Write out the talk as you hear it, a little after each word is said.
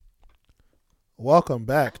Welcome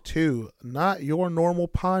back to Not Your Normal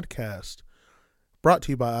Podcast, brought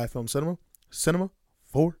to you by iFilm Cinema, cinema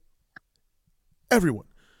for everyone.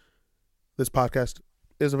 This podcast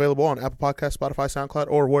is available on Apple Podcasts, Spotify, SoundCloud,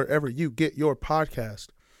 or wherever you get your podcast.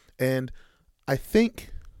 And I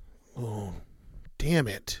think, oh, damn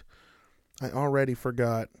it, I already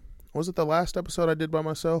forgot. Was it the last episode I did by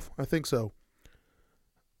myself? I think so.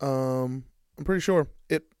 I'm pretty sure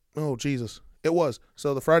it. Oh, Jesus. It was.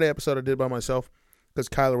 So the Friday episode I did by myself because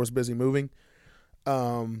Kyler was busy moving.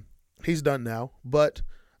 He's done now, but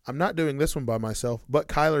I'm not doing this one by myself. But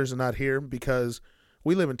Kyler's not here because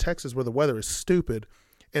we live in Texas where the weather is stupid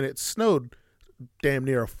and it snowed damn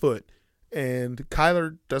near a foot. And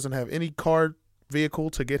Kyler doesn't have any car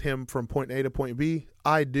vehicle to get him from point A to point B.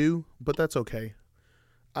 I do, but that's okay.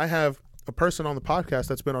 I have a person on the podcast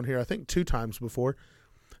that's been on here, I think 2 times before.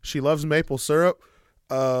 She loves maple syrup.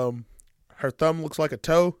 Her thumb looks like a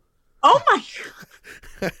toe. Oh my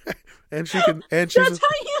god! and she's that's how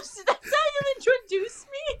you introduce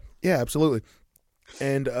me. Yeah, absolutely.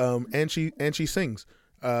 And she sings.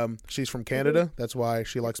 She's from Canada. That's why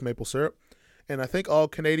she likes maple syrup. And I think all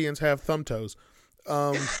Canadians have thumb toes.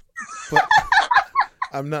 But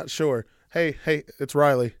I'm not sure. Hey, it's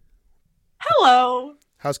Riley. Hello.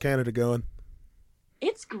 How's Canada going?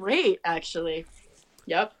 It's great, actually.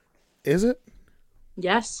 Yep. Is it?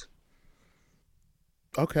 Yes.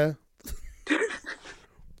 Okay.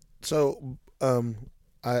 So,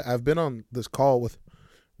 I've been on this call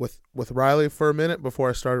with Riley for a minute before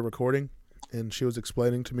I started recording, and she was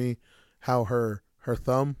explaining to me how her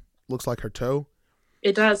thumb looks like her toe.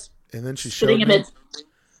 It does. And then she showed me.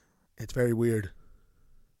 It's very weird.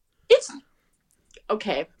 It's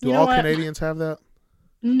okay. Do all Canadians have that?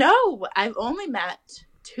 No, I've only met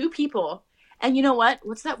 2 people. And you know what?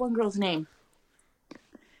 What's that one girl's name?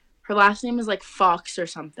 Her last name is like Fox or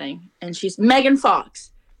something. And she's Megan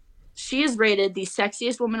Fox. She is rated the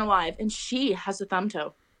sexiest woman alive. And she has a thumb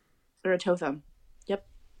toe. Or a toe thumb. Yep.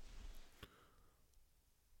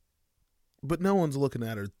 But no one's looking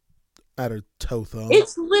at her toe thumb.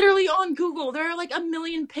 It's literally on Google. There are like a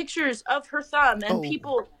million pictures of her thumb. And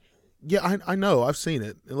people... Yeah, I know. I've seen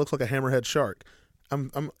it. It looks like a hammerhead shark.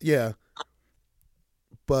 Yeah.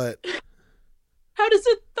 But... How does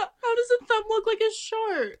a thumb look like a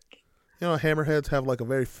shark? You know, hammerheads have like a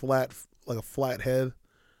very flat head.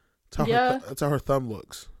 That's how her thumb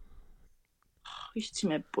looks. You should see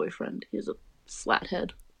my boyfriend. He has a flat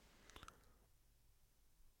head.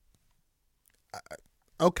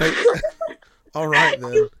 Okay. All right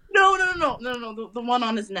then. No. The one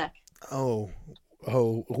on his neck. Oh.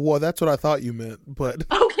 Well, that's what I thought you meant, but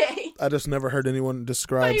okay. I just never heard anyone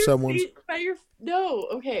describe someone's. No.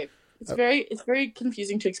 Okay. It's very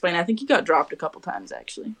confusing to explain. I think he got dropped a couple times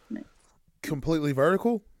actually. Completely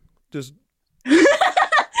vertical, just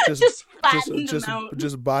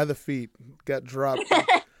by the feet. Got dropped.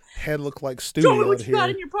 Head looked like Stewie Don't know out what here. you got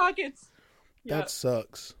in your pockets. That Yep.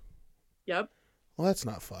 sucks. Yep. Well, that's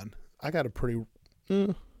not fun. I got a pretty.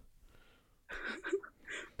 You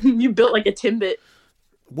built like a Timbit.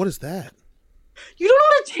 What is that? You don't know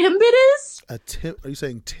what a Timbit is? Are you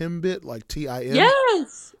saying Timbit like Tim?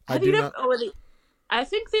 Yes. I do not. I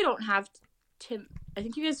think they don't have I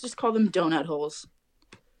think you guys just call them donut holes.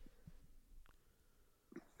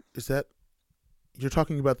 Is that? You're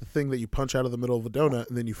talking about the thing that you punch out of the middle of a donut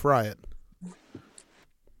and then you fry it.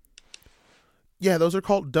 Yeah, those are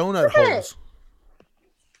called donut holes.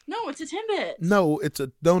 No, it's a Timbit. No, it's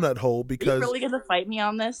a donut hole because... Are you really going to fight me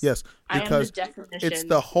on this? Yes, because I am the definition. It's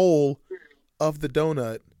the hole of the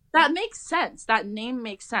donut. That makes sense. That name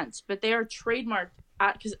makes sense. But they are trademarked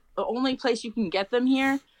because the only place you can get them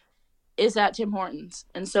here is at Tim Hortons.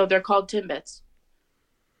 And so they're called Timbits.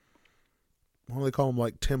 Why don't they call them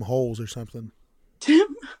like Tim Holes or something?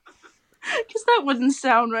 Tim? Because that wouldn't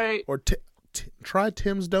sound right. Or try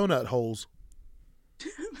Tim's Donut Holes.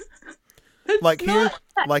 Like here,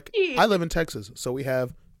 like I live in Texas, so we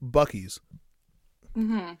have Buc-ee's.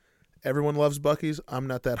 Mm-hmm. Everyone loves Buc-ee's. I'm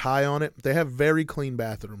not that high on it. They have very clean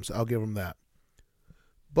bathrooms. I'll give them that.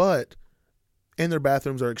 And their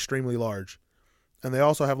bathrooms are extremely large. And they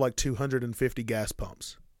also have like 250 gas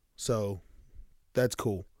pumps. So that's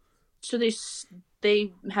cool. So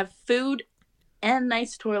they have food and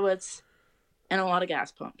nice toilets and a lot of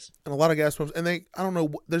gas pumps. And I don't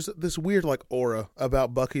know, there's this weird like aura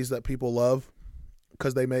about Buc-ee's that people love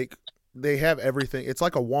because they have everything. It's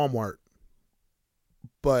like a Walmart,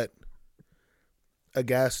 but a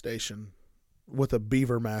gas station with a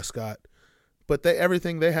beaver mascot. But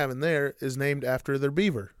everything they have in there is named after their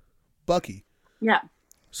beaver, Bucky. Yeah.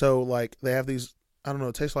 So like they have these, I don't know,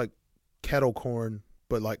 it tastes like kettle corn,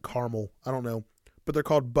 but like caramel. I don't know. but they're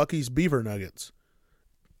called Bucky's Beaver Nuggets.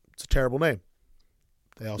 It's a terrible name.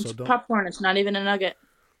 They also It's don't. popcorn. It's not even a nugget.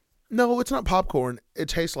 No, it's not popcorn. It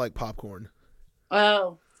tastes like popcorn.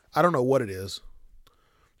 Oh. I don't know what it is,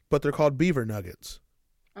 but they're called Beaver Nuggets.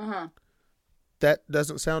 Uh-huh. That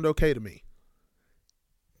doesn't sound okay to me.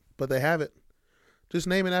 But they have it. Just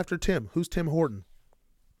name it after Tim. Who's Tim Horton?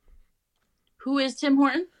 Who is Tim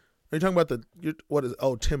Horton? Are you talking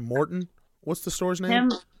about Tim Morton? What's the store's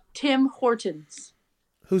name? Tim Hortons.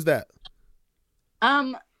 Who's that?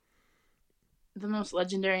 The most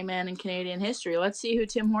legendary man in Canadian history. Let's see who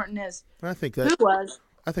Tim Horton is. I think Who was?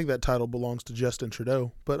 I think that title belongs to Justin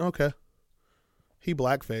Trudeau, but okay. He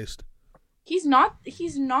blackfaced. He's not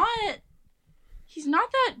that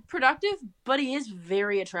productive, but he is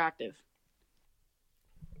very attractive.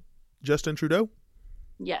 Justin Trudeau?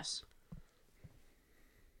 Yes.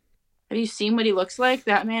 Have you seen what he looks like?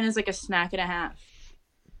 That man is like a snack and a half.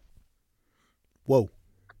 Whoa.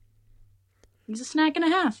 He's a snack and a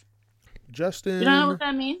half. Justin. You don't know what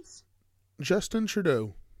that means? Justin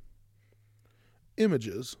Trudeau.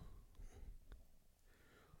 Images.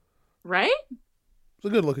 Right? He's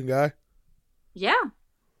a good looking guy. Yeah.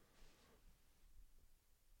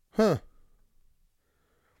 Huh.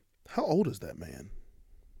 How old is that man?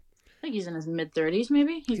 I think he's in his mid-30s,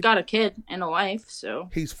 maybe. He's got a kid and a wife, so.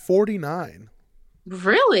 He's 49.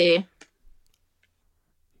 Really?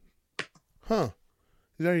 Huh.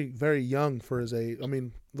 He's very, very young for his age. I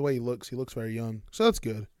mean, the way he looks very young. So that's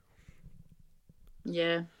good.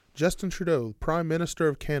 Yeah. Justin Trudeau, Prime Minister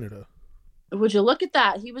of Canada. Would you look at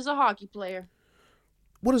that? He was a hockey player.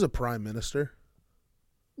 What is a Prime Minister?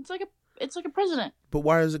 It's like a president. But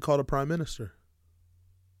why is it called a Prime Minister?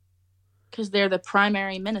 Because they're the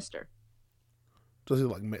primary minister.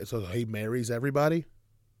 So he marries everybody?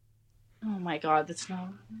 Oh my God, that's not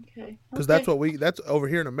okay. Because that's over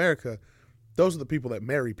here in America. Those are the people that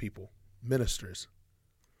marry people, ministers.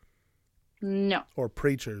 No. Or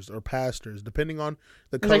preachers or pastors, depending on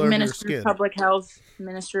the It's color like of your Minister skin. of Public Health,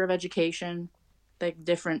 Minister of Education, like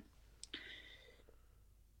different.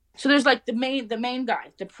 So there's like the main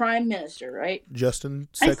guy, the Prime Minister, right? Justin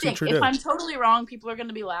I Sexy think Trudeau. if I'm totally wrong, people are going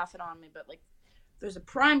to be laughing on me, but like there's a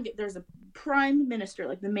prime minister,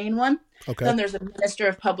 like the main one. Okay. Then there's a Minister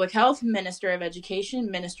of Public Health, Minister of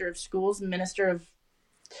Education, Minister of Schools, Minister of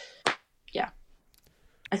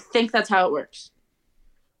I think that's how it works.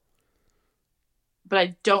 But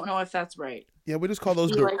I don't know if that's right. Yeah, we just call those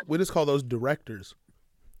directors.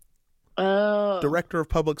 Oh. Director of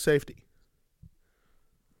Public Safety.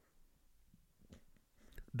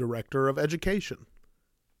 Director of Education.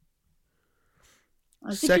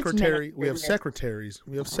 Secretary. We have secretaries.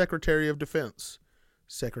 We have Secretary of Defense.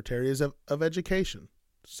 Secretaries of Education.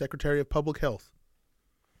 Secretary of Public Health.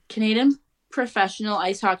 Canadian professional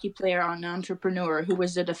ice hockey player and entrepreneur who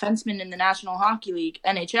was a defenseman in the National Hockey League,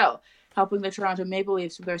 NHL, helping the Toronto Maple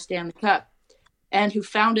Leafs with their Stanley Cup, and who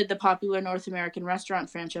founded the popular North American restaurant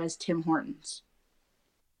franchise Tim Hortons.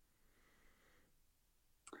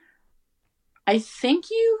 I think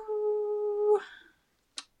you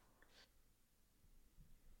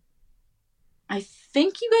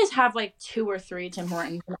guys have like 2 or 3 Tim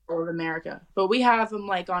Hortons in all of America, but we have them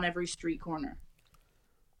like on every street corner.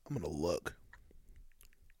 I'm going to look.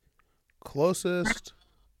 Closest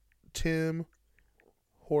Tim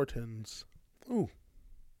Hortons. Ooh.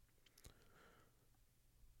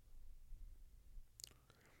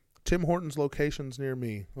 Tim Hortons locations near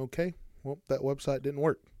me. Okay. Well, that website didn't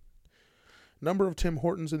work. Number of Tim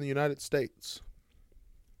Hortons in the United States.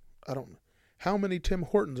 I don't know. How many Tim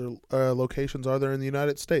Hortons locations are there in the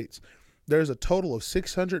United States? There's a total of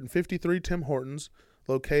 653 Tim Hortons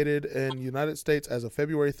located in the United States as of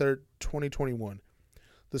February 3rd, 2021.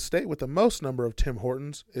 The state with the most number of Tim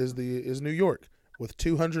Hortons is New York, with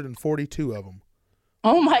 242 of them.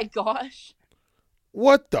 Oh my gosh.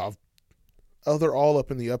 What the? Oh, they're all up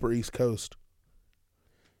in the Upper East Coast.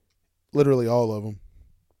 Literally all of them.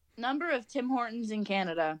 Number of Tim Hortons in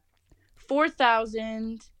Canada,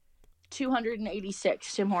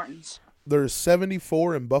 4,286 Tim Hortons. There's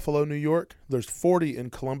 74 in Buffalo, New York. There's 40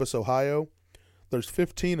 in Columbus, Ohio. There's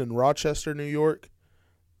 15 in Rochester, New York.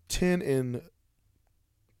 10 in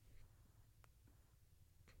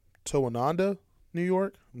Tonawanda, New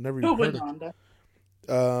York. Never even heard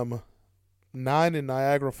of it. 9 in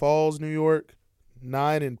Niagara Falls, New York.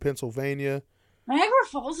 9 in Pennsylvania. Niagara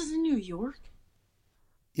Falls is in New York?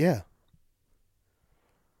 Yeah.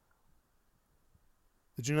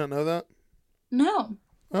 Did you not know that? No.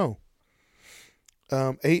 Oh.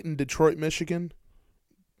 8 in Detroit, Michigan.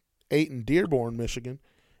 8 in Dearborn, Michigan.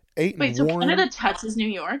 8 in Wait, so Warren. Canada touches New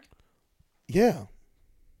York? Yeah.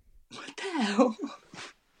 What the hell? ago.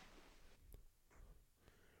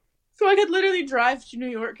 So I could literally drive to New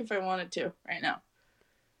York if I wanted to right now.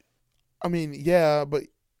 I mean, yeah, but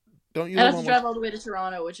don't you I'd live have to on drive all the way to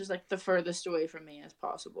Toronto, which is like the furthest away from me as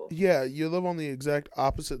possible. Yeah, you live on the exact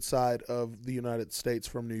opposite side of the United States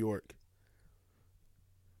from New York.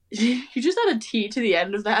 You just had a T to the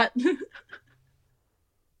end of that.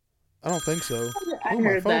 I don't think so. I Oh, my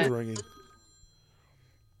heard phone's that. ringing.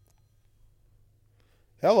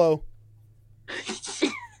 Hello.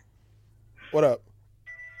 What up?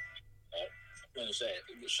 Finish that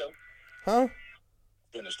show. Huh?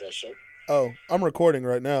 Finish that show. Oh, I'm recording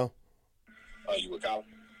right now. Oh, you were calling?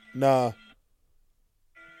 Nah,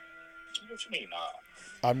 What you mean,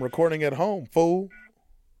 nah? I'm recording at home, fool.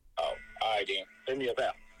 Oh, all right then. Hit me up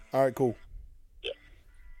out. All right, cool.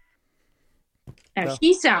 Now, No.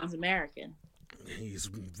 he sounds American. He's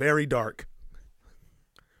very dark.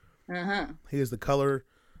 Uh-huh. He is the color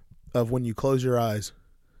of when you close your eyes.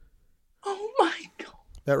 Oh my god.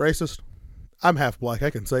 That racist? I'm half black. I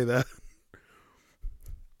can say that.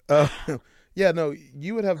 Yeah, no,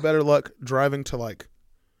 you would have better luck driving to like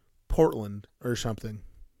Portland or something.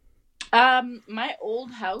 My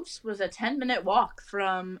old house was a 10-minute walk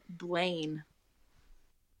from Blaine,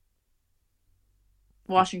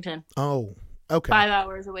 Washington. Oh, okay. 5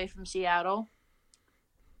 hours away from Seattle.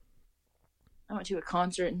 I went to a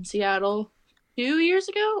concert in Seattle 2 years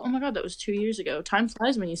ago. Oh my god, that was 2 years ago. Time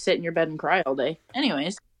flies when you sit in your bed and cry all day.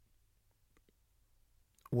 Anyways.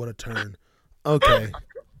 What a turn. Okay.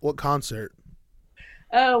 What concert?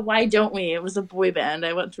 Oh, Why Don't We? It was a boy band.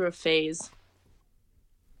 I went through a phase.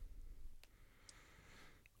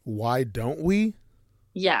 Why don't we?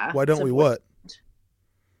 Yeah. Why it's don't a we boy what? band.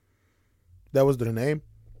 That was their name?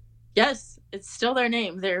 Yes, it's still their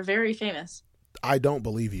name. They're very famous. I don't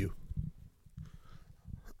believe you.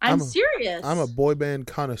 I'm serious. I'm a boy band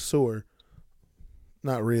connoisseur.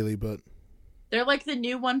 Not really, but They're like the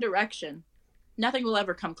new One Direction. Nothing will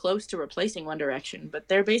ever come close to replacing One Direction, but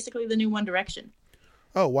they're basically the new One Direction.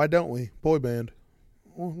 oh, why don't we? Boy band.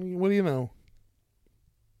 Well, what do you know?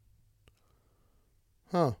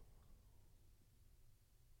 Huh.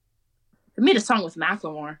 They made a song with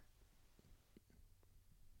Macklemore.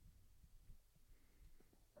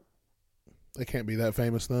 They can't be that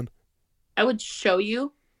famous then. I would show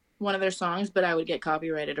you one of their songs, but I would get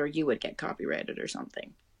copyrighted, or you would get copyrighted or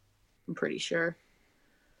something. I'm pretty sure.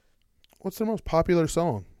 What's their most popular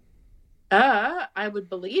song? I would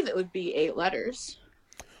believe it would be 8 letters.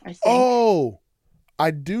 I think. Oh,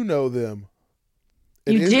 I do know them.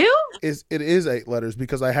 It you is, do? It is 8 letters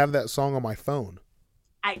because I have that song on my phone.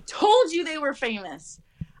 I told you they were famous.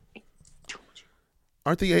 I told you.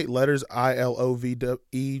 Aren't the 8 letters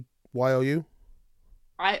ILOVEYOU?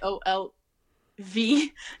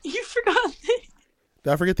 IOLV. You forgot the.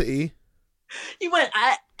 Did I forget the E? You went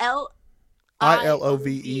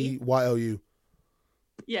ILOVEYOU.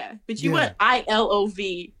 Yeah, but you Yeah. went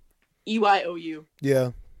ILOVEYOU.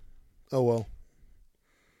 Yeah. Oh well.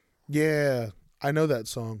 Yeah, I know that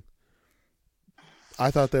song.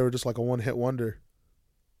 I thought they were just like a one-hit wonder.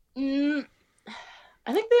 I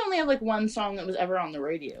think they only have like one song that was ever on the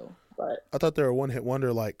radio, but I thought they were a one-hit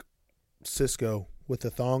wonder like Cisco with the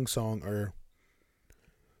Thong Song or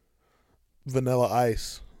Vanilla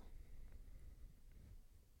Ice.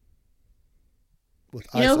 With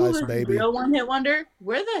you know Ice who Ice was Baby. a real one-hit wonder?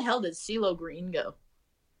 Where the hell did CeeLo Green go?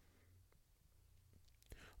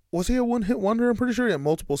 Was he a one-hit wonder? I'm pretty sure he had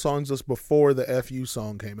multiple songs just before the FU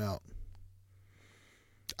song came out.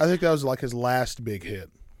 I think that was like his last big hit.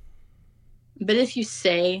 But if you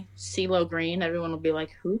say CeeLo Green, everyone will be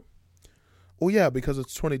like, who? Well, yeah, because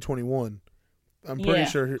it's 2021. I'm pretty Yeah.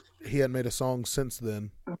 sure he hadn't made a song since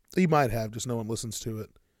then. He might have, just no one listens to it.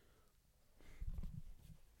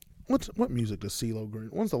 What music does CeeLo Green?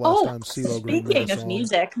 When's the last time CeeLo Green made speaking a of song?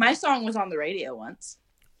 music, my song was on the radio once.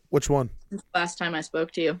 Which one? Last time I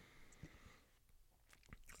spoke to you.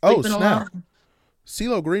 Oh, Sleeping snap. Alone.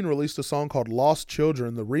 CeeLo Green released a song called Lost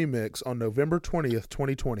Children, the remix, on November 20th,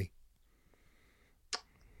 2020.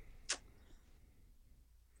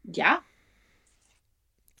 Yeah.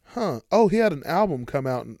 Huh. Oh, he had an album come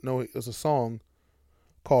out. No, it was a song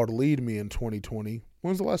called Lead Me in 2020. When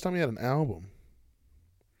was the last time he had an album?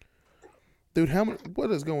 Dude,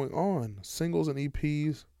 what is going on? Singles and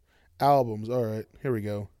EPs? Albums. All right, here we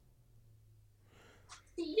go.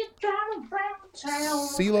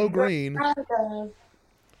 CeeLo Green.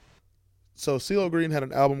 So CeeLo Green had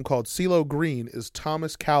an album called CeeLo Green is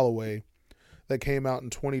Thomas Calloway that came out in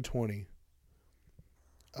 2020.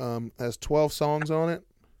 Has 12 songs on it.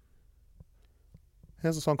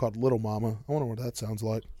 Has a song called Little Mama. I wonder what that sounds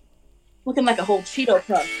like. Looking like a whole Cheeto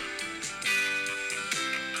puff.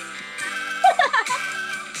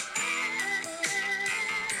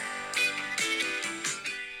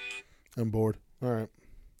 I'm bored. All right.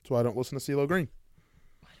 That's why I don't listen to CeeLo Green.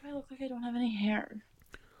 Why do I look like I don't have any hair?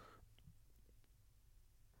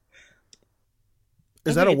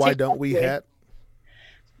 Is that a why don't we hat?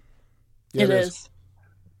 Yeah, it is.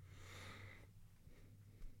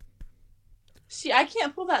 See, I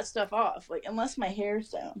can't pull that stuff off, like, unless my hair's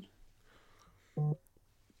down.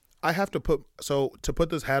 I have to put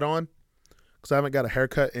this hat on, because I haven't got a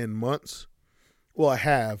haircut in months. Well, I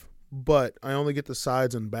have, but I only get the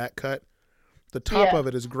sides and back cut. The top of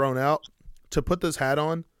it is grown out. To put this hat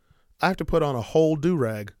on, I have to put on a whole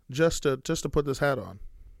do-rag just to put this hat on.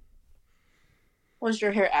 What does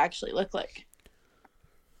your hair actually look like?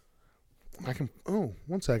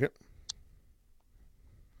 One second.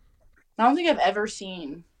 I don't think I've ever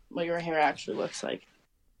seen what your hair actually looks like.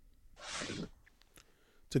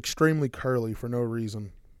 It's extremely curly for no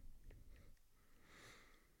reason.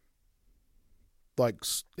 Like,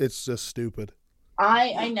 it's just stupid.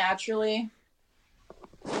 I naturally...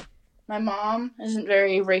 My mom isn't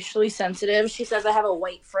very racially sensitive. She says I have a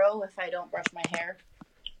white fro if I don't brush my hair.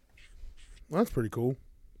 Well, that's pretty cool.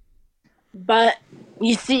 But,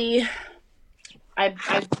 you see, I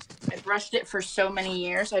brushed it for so many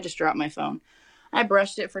years. I just dropped my phone. I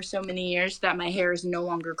brushed it for so many years that my hair is no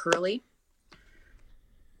longer curly.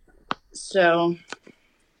 So...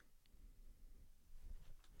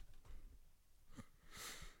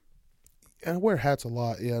 I wear hats a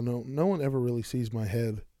lot. Yeah, no one ever really sees my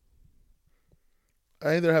head.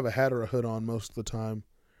 I either have a hat or a hood on most of the time.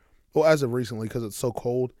 Well, as of recently, because it's so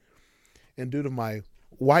cold. And due to my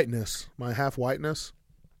whiteness, my half whiteness,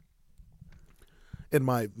 and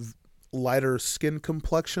my lighter skin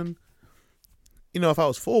complexion, if I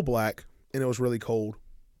was full black and it was really cold,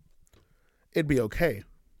 it'd be okay.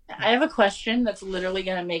 I have a question that's literally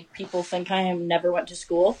going to make people think I never went to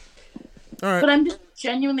school. All right. But I'm just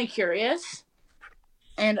genuinely curious.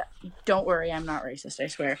 And don't worry, I'm not racist, I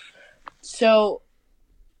swear. So,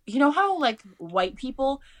 you know how, like, white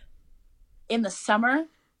people in the summer,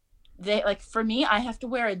 they, like, for me, I have to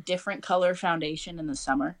wear a different color foundation in the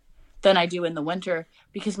summer than I do in the winter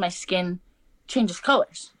because my skin changes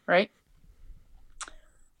colors, right?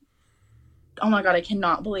 Oh my God, I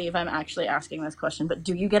cannot believe I'm actually asking this question, but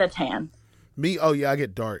do you get a tan? Me? Oh, yeah, I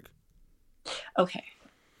get dark. Okay.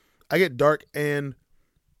 I get dark, and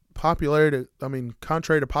contrary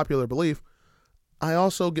to popular belief, I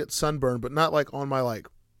also get sunburn, but not like on my like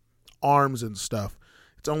arms and stuff.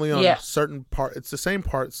 It's only on certain parts. It's the same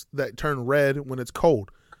parts that turn red when it's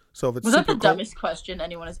cold. So if it's was that the dumbest question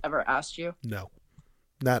anyone has ever asked you? No,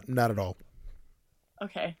 not at all.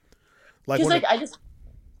 Okay. Because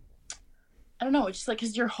I don't know. It's just like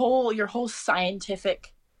because your whole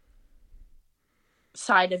scientific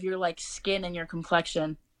side of your like skin and your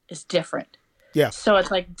complexion is different. Yeah. So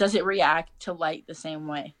it's like, does it react to light the same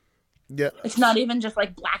way? Yeah. It's not even just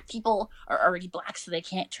like black people are already black, so they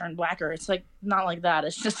can't turn blacker. It's like not like that.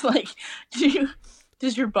 It's just like,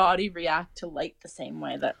 does your body react to light the same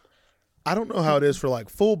way that? I don't know how it is for like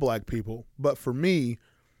full black people, but for me,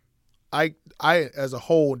 I as a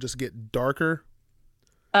whole just get darker.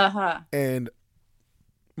 And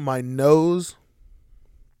my nose,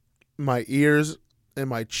 my ears, and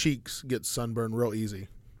my cheeks get sunburned real easy.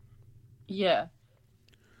 Yeah.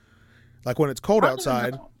 Like when it's cold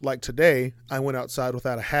outside, like today, I went outside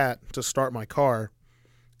without a hat to start my car,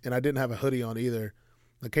 and I didn't have a hoodie on either.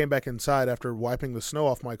 I came back inside after wiping the snow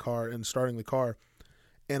off my car and starting the car,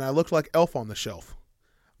 and I looked like Elf on the Shelf.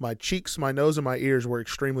 My cheeks, my nose, and my ears were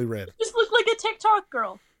extremely red. You just look like a TikTok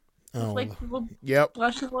girl. Oh, like little yep.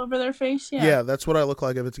 blushes all over their face. Yeah. Yeah, that's what I look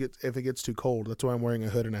like if it gets too cold. That's why I'm wearing a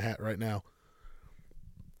hood and a hat right now.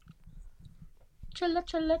 Chilla,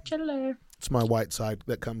 chilla, chilla. It's my white side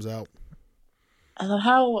that comes out. I love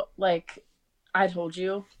how, like, I told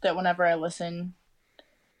you that whenever I listen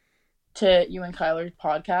to you and Kyler's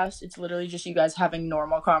podcast, it's literally just you guys having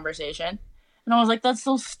normal conversation. And I was like, that's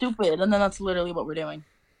so stupid. And then that's literally what we're doing.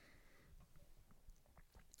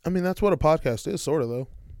 I mean, that's what a podcast is, sort of, though.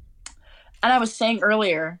 And I was saying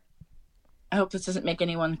earlier, I hope this doesn't make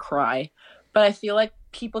anyone cry, but I feel like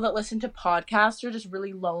people that listen to podcasts are just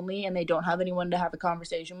really lonely and they don't have anyone to have a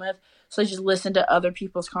conversation with. So they just listen to other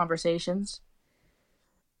people's conversations.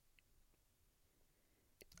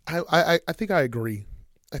 I think I agree.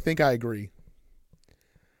 And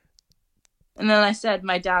then I said,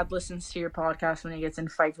 my dad listens to your podcast when he gets in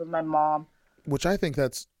fights with my mom. Which I think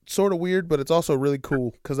that's sort of weird, but it's also really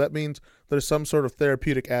cool because that means there's some sort of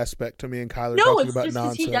therapeutic aspect to me and Kyler talking about nonsense. No,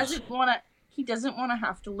 it's just because he doesn't want to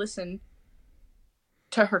have to listen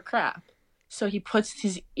to her crap. So he puts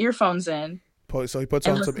his earphones in. So he puts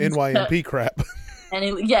on some NYMP crap.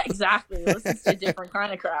 And yeah, exactly. He listens to a different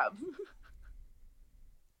kind of crap.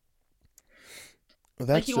 That's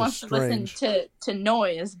like he just wants strange. to listen to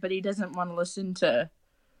noise, but he doesn't want to listen to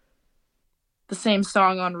the same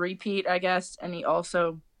song on repeat, I guess. And he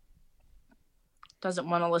also doesn't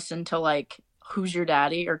want to listen to like Who's Your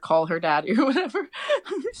Daddy or Call Her Daddy or whatever.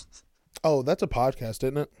 Oh, that's a podcast,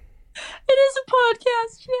 isn't it? It is a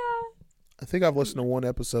podcast, yeah. I think I've listened to one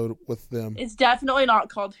episode with them. It's definitely not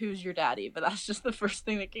called Who's Your Daddy, but that's just the first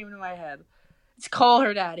thing that came to my head. It's Call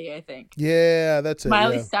Her Daddy, I think. Yeah, that's it.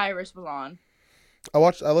 Miley Yeah. Cyrus was on. I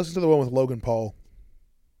listened to the one with Logan Paul.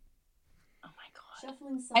 Oh my god.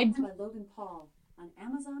 Shuffling Songs by Logan Paul on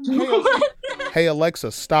Amazon. What? Hey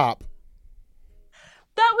Alexa, stop.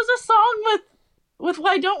 That was a song with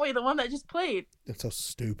Why Don't We, the one that just played. It's so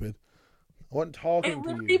stupid. I wasn't talking It to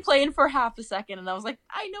literally you. played for half a second, and I was like,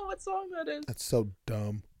 I know what song that is. That's so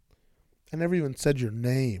dumb. I never even said your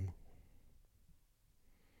name.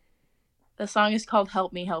 The song is called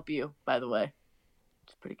Help Me Help You, by the way.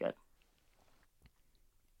 It's pretty good.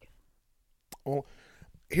 Well,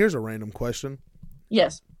 here's a random question.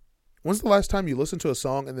 Yes. When's the last time you listened to a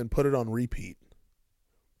song and then put it on repeat?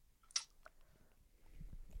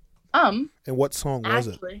 And what song was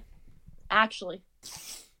it? Actually.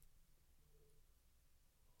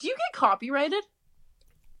 Do you get copyrighted?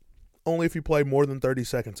 Only if you play more than 30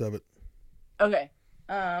 seconds of it. Okay.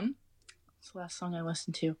 What's the last song I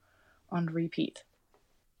listened to on repeat?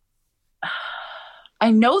 I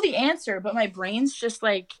know the answer, but my brain's just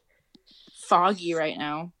like foggy right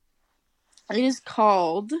now. It is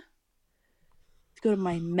called. Let's go to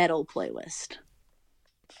my metal playlist.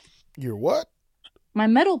 Your what? My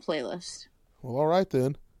metal playlist. Well, all right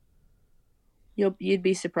then. You'd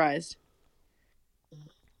be surprised.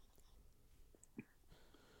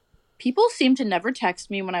 People seem to never text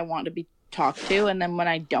me when I want to be talked to, and then when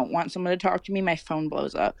I don't want someone to talk to me, my phone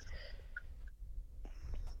blows up.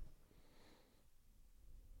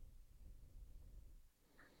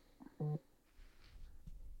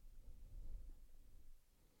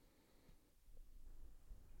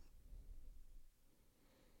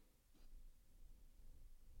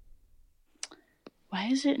 Why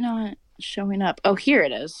is it not showing up? Oh, here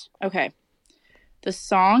it is. Okay. The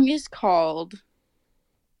song is called...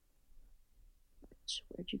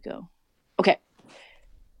 Where'd you go? Okay.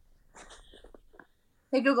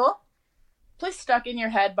 Hey, Google. Play Stuck in Your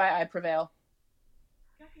Head by I Prevail.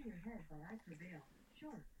 Stuck in Your Head by I Prevail.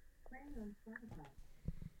 Sure. Playing on Spotify.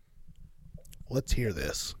 Let's hear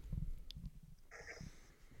this.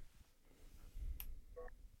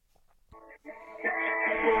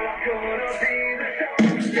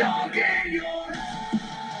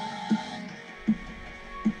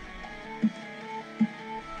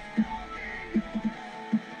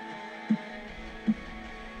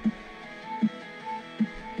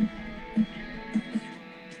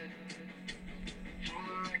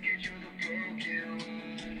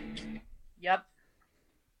 Yep.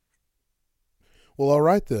 Well, all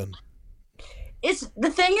right then. It's the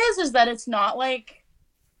thing is that it's not like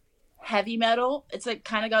heavy metal. It's like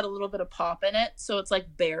kind of got a little bit of pop in it, so it's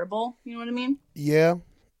like bearable. You know what I mean? Yeah.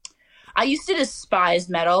 I used to despise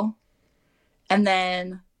metal, and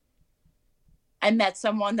then I met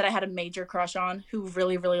someone that I had a major crush on who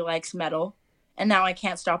really, really likes metal, and now I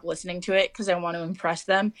can't stop listening to it because I want to impress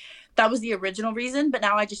them. That was the original reason, but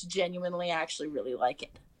now I just genuinely actually really like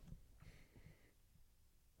it.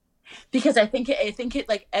 Because I think it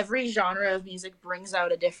like every genre of music brings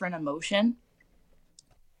out a different emotion.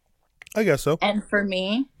 I guess so. And for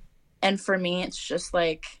me, it's just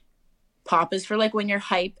like pop is for like when you're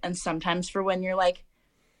hype, and sometimes for when you're like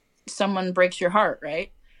someone breaks your heart,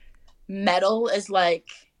 right? Metal is like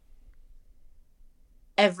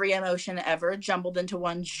every emotion ever jumbled into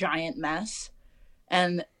one giant mess,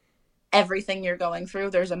 and everything you're going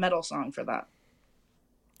through, there's a metal song for that.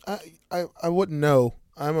 I wouldn't know.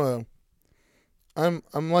 I don't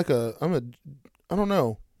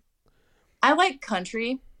know. I like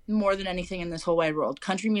country more than anything in this whole wide world.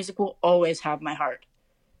 Country music will always have my heart.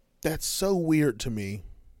 That's so weird to me.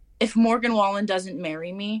 If Morgan Wallen doesn't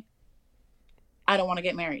marry me, I don't want to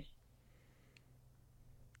get married.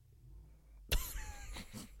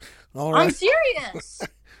 All right. I'm serious.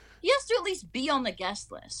 He has to at least be on the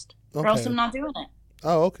guest list, or else Okay. I'm not doing it.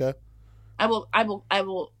 Oh, okay. I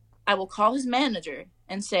will call his manager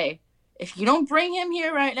and say, if you don't bring him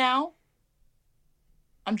here right now,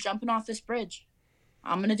 I'm jumping off this bridge.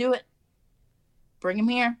 I'm going to do it. Bring him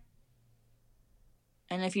here.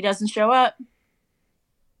 And if he doesn't show up,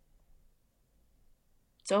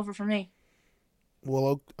 it's over for me.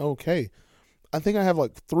 Well, okay. I think I have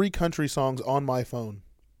like 3 country songs on my phone.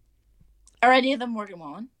 Are any of them Morgan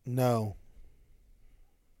Wallen? No.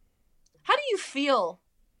 How do you feel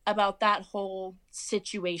about that whole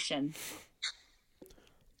situation.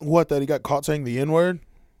 What, that he got caught saying the N-word?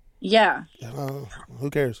 Yeah. Who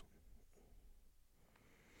cares?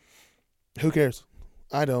 Who cares?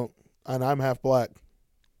 I don't. And I'm half black.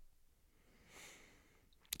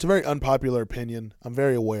 It's a very unpopular opinion. I'm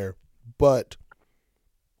very aware. But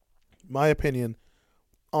my opinion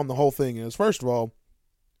on the whole thing is, first of all,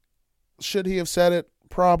 should he have said it?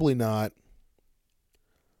 Probably not.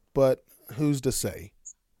 But who's to say?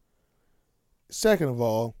 Second of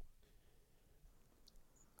all,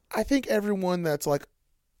 I think everyone that's like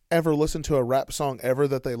ever listened to a rap song ever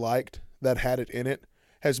that they liked that had it in it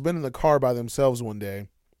has been in the car by themselves one day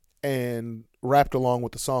and rapped along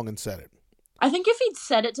with the song and said it. I think if he'd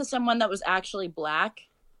said it to someone that was actually black,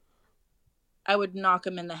 I would knock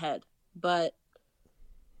him in the head. But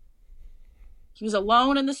he was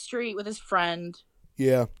alone in the street with his friend.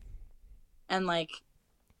 Yeah. And like,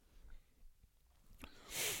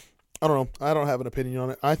 I don't know. I don't have an opinion on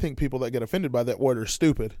it. I think people that get offended by that word are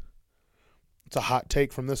stupid. It's a hot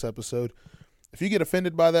take from this episode. If you get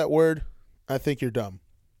offended by that word, I think you're dumb.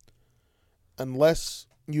 Unless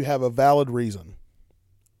you have a valid reason,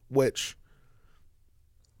 which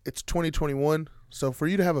it's 2021. So for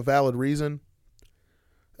you to have a valid reason,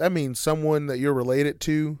 that means someone that you're related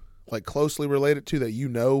to, like closely related to, that you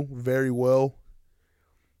know very well.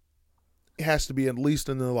 It has to be at least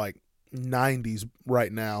in the like 90s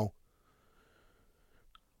right now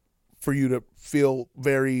for you to feel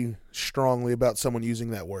very strongly about someone using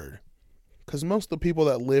that word. Because most of the people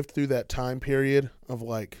that lived through that time period of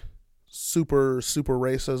like super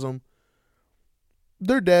racism,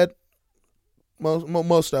 they're dead.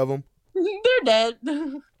 Most of them. they're dead.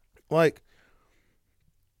 Like,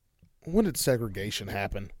 when did segregation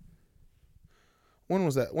happen? When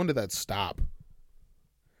was that? When did that stop?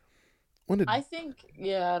 I think,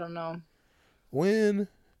 I don't know. When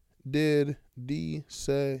did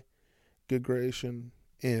desegregation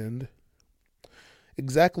end?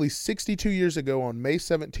 Exactly 62 years ago on May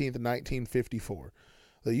 17th, 1954.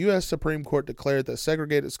 The U.S. Supreme Court declared that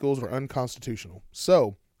segregated schools were unconstitutional.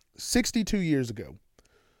 So, 62 years ago.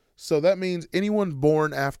 So that means anyone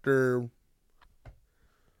born after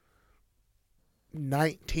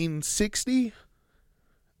 1960,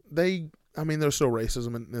 there's still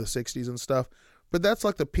racism in the 60s and stuff, but that's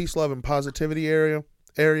like the peace, love, and positivity era.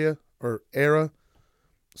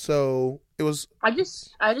 So it was. I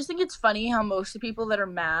just think it's funny how most of the people that are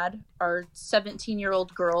mad are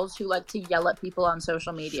 17-year-old girls who like to yell at people on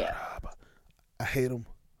social media. Shut up. I hate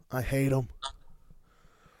them.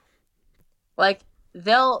 Like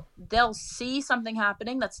they'll see something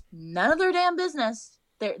happening that's none of their damn business.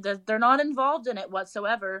 They're not involved in it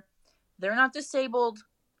whatsoever. They're not disabled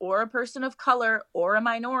or a person of color or a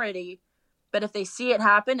minority, but if they see it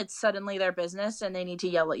happen, it's suddenly their business and they need to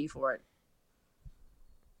yell at you for it.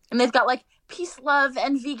 And they've got like peace, love,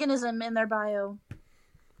 and veganism in their bio.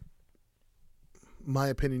 My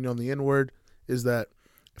opinion on the N-word is that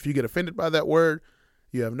if you get offended by that word,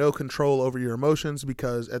 you have no control over your emotions,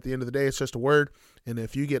 because at the end of the day, it's just a word. And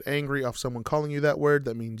if you get angry off someone calling you that word,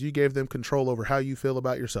 that means you gave them control over how you feel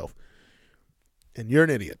about yourself. And you're an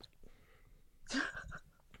idiot.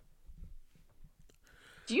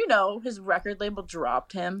 Do you know his record label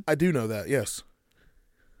dropped him? I do know that, yes.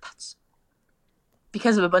 That's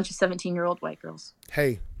because of a bunch of 17-year-old white girls.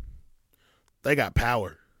 Hey, they got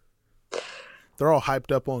power. They're all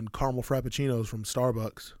hyped up on caramel frappuccinos from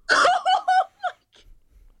Starbucks.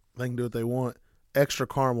 They can do what they want. Extra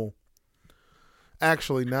caramel.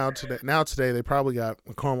 Actually, now today they probably got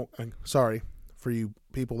a caramel. Sorry for you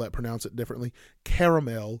people that pronounce it differently.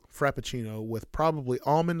 Caramel frappuccino with probably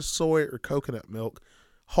almond, soy, or coconut milk.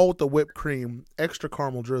 Hold the whipped cream, extra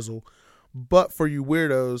caramel drizzle. But for you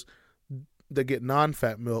weirdos that get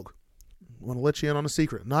non-fat milk, I want to let you in on a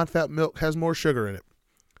secret. Non-fat milk has more sugar in it.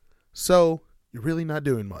 So you're really not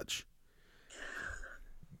doing much.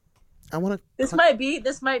 This might be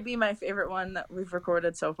my favorite one that we've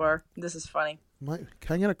recorded so far. This is funny. Can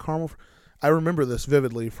I get a caramel? I remember this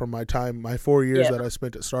vividly from my 4 years that I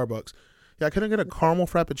spent at Starbucks. Yeah, can I get a caramel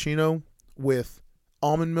frappuccino with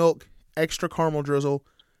almond milk, extra caramel drizzle,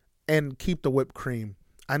 and keep the whipped cream?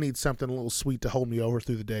 I need something a little sweet to hold me over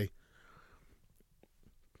through the day.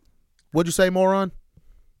 What'd you say, moron?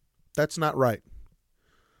 That's not right.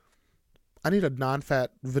 I need a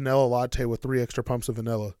non-fat vanilla latte with 3 extra pumps of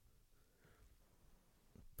vanilla.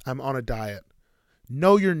 I'm on a diet.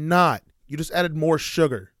 No, you're not. You just added more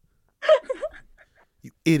sugar. You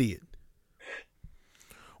idiot.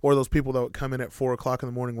 Or those people that would come in at 4 o'clock in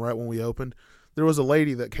the morning right when we opened. There was a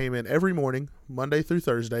lady that came in every morning, Monday through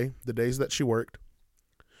Thursday, the days that she worked.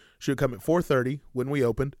 She would come at 4:30 when we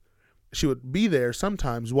opened. She would be there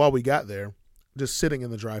sometimes while we got there, just sitting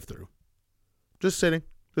in the drive-thru. Just sitting,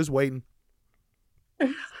 just waiting.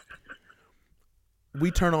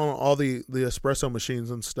 We turn on all the espresso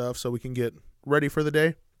machines and stuff so we can get ready for the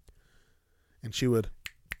day. And she would,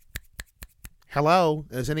 "Hello,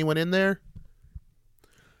 is anyone in there?"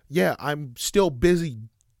 "Yeah, I'm still busy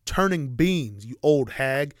turning beans, you old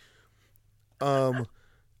hag."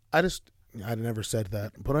 I never said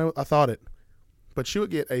that, but I thought it. But she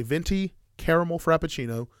would get a venti caramel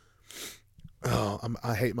frappuccino. Oh,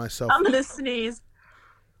 I hate myself. I'm gonna sneeze.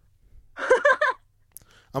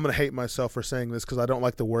 I'm going to hate myself for saying this because I don't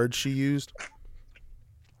like the words she used.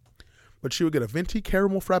 But she would get a venti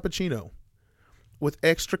caramel frappuccino with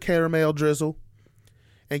extra caramel drizzle.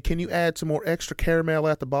 And can you add some more extra caramel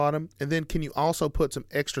at the bottom? And then can you also put some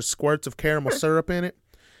extra squirts of caramel syrup in it?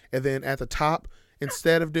 And then at the top,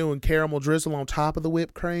 instead of doing caramel drizzle on top of the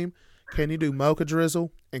whipped cream, can you do mocha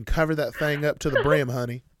drizzle and cover that thing up to the brim,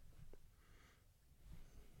 honey?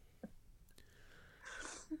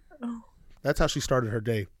 That's how she started her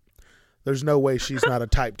day. There's no way she's not a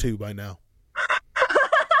type 2 by now.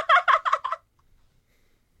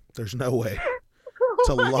 There's no way. There's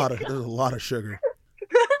a lot of sugar.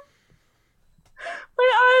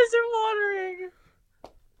 My eyes are watering.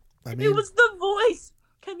 I mean, It was the voice.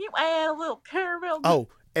 Can you add a little caramel? Oh,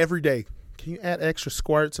 every day. Can you add extra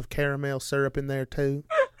squirts of caramel syrup in there too?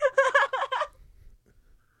 I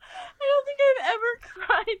don't think I've ever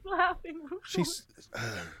cried laughing before.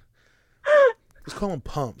 Let's call them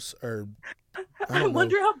pumps, or I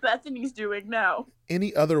wonder how Bethany's doing now.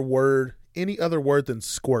 any other word than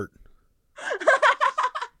squirt.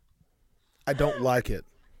 I don't like it.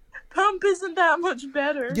 Pump isn't that much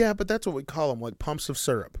better. Yeah, but that's what we call them, like pumps of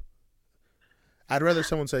syrup. I'd rather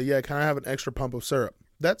someone say, "Yeah, can I have an extra pump of syrup?"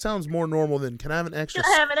 That sounds more normal than, "Can I have an extra?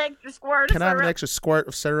 Can I have an extra squirt? Can I have an extra squirt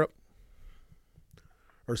of syrup,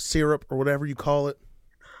 or syrup, or whatever you call it?"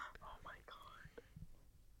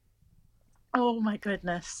 Oh my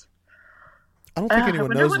goodness. I don't think anyone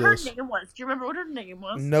knows what this. her name was. Do you remember what her name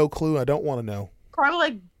was? No clue. I don't want to know. Probably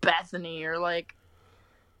like Bethany or like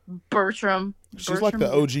Bertram. She's like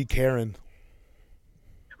the OG Karen.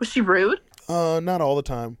 Was she rude? Not all the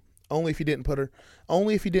time. Only if you didn't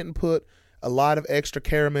put a lot of extra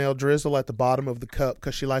caramel drizzle at the bottom of the cup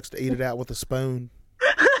because she likes to eat it out with a spoon.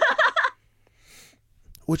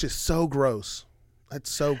 Which is so gross.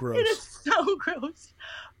 That's so gross. It is so gross.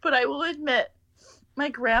 But I will admit, my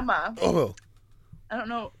grandma, Oh, I don't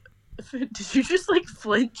know, did you just like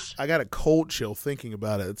flinch? I got a cold chill thinking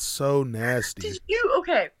about it. It's so nasty. Did you?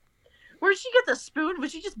 Okay. Where'd she get the spoon? Would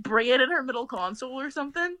she just bring it in her middle console or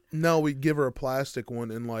something? No, we give her a plastic one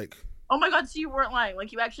and like. Oh my god, so you weren't lying.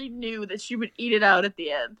 Like you actually knew that she would eat it out at the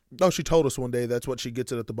end. No, she told us one day that's what she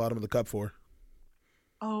gets it at the bottom of the cup for.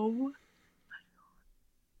 Oh.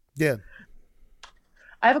 Yeah.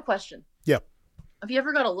 I have a question. Yeah. Have you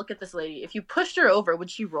ever got to look at this lady? If you pushed her over,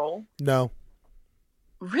 would she roll? No.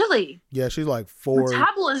 Really? Yeah, she's like 4.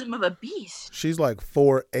 Metabolism of a beast. She's like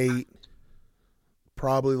 4'8",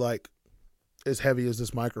 probably like as heavy as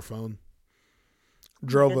this microphone.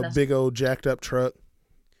 Drove a big old jacked up truck.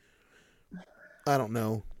 I don't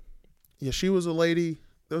know. Yeah, she was a lady.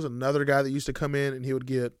 There was another guy that used to come in and he would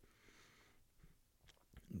get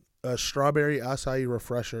a strawberry acai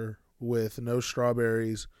refresher with no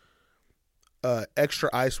strawberries,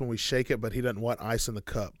 extra ice when we shake it, but he doesn't want ice in the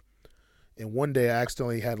cup. And one day I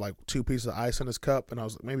accidentally had like 2 pieces of ice in his cup, and I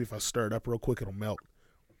was like, maybe if I stir it up real quick, it'll melt.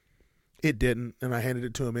 It didn't, and I handed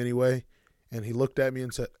it to him anyway, and he looked at me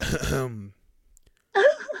and said,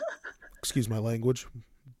 excuse my language,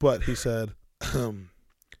 but he said,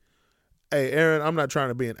 "Hey, Aaron, I'm not trying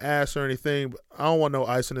to be an ass or anything, but I don't want no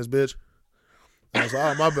ice in this bitch." I was like,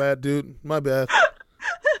 "Oh, my bad, dude. My bad."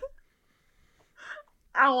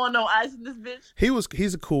 I don't want no ice in this bitch.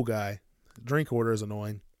 He's a cool guy. Drink order is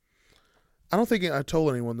annoying. I don't think I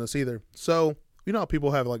told anyone this either. So, you know how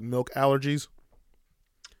people have like milk allergies?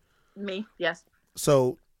 Me, yes.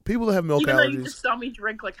 So, people that have milk Even allergies. though you just saw me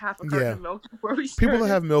drink like half a carton of milk before we started. People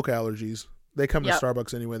that have milk allergies, they come to Yep.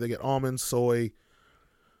 Starbucks anyway. They get almond, soy,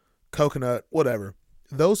 coconut, whatever.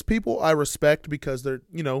 Those people I respect because they're,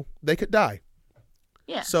 they could die.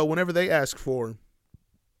 Yeah. So whenever they ask for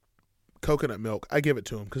coconut milk, I give it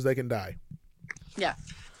to them because they can die. Yeah.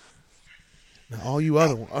 Now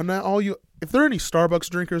if there are any Starbucks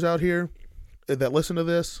drinkers out here that listen to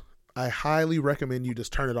this, I highly recommend you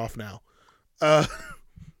just turn it off now.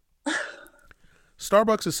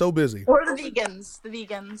 Starbucks is so busy. Or the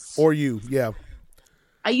vegans. Or you, yeah.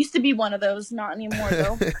 I used to be one of those, not anymore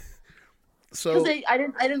though. So Because I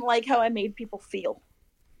didn't like how I made people feel.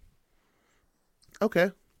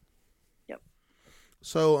 Okay. Yep.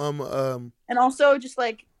 So And also just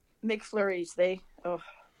like McFlurries, I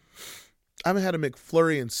haven't had a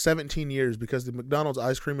McFlurry in 17 years because the McDonald's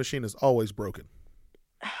ice cream machine is always broken.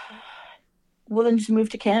 well then just move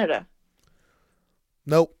to Canada.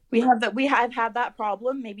 Nope. We have had that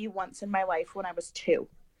problem maybe once in my life when I was 2.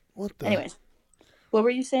 What the? Anyways, what were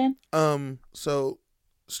you saying? So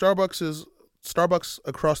Starbucks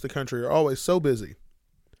across the country are always so busy.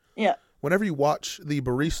 Yeah. Whenever you watch the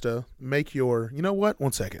barista make your, you know what?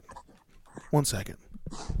 One second.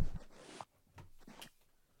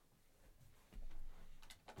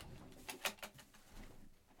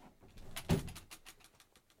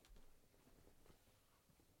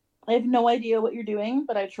 I have no idea what you're doing,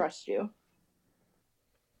 but I trust you.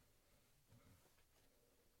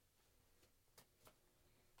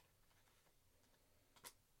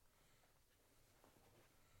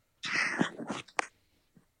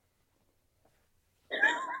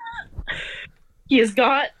 He has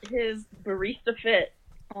got his barista fit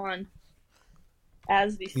on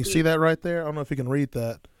as we speak. You see that right there? I don't know if you can read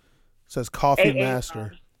that. It says Coffee AA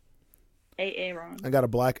Master. AA Ron. I got a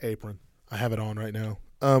black apron. I have it on right now.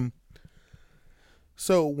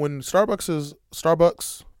 So when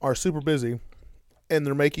Starbucks are super busy and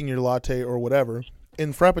they're making your latte or whatever,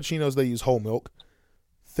 in Frappuccinos they use whole milk,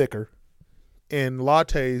 thicker. In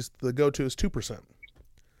lattes, the go-to is 2%.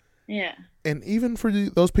 Yeah. And even for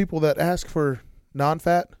those people that ask for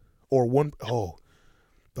non-fat or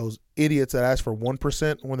those idiots that ask for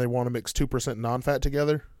 1% when they want to mix 2% non-fat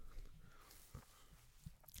together.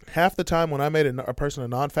 Half the time when I made a person a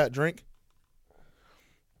non-fat drink,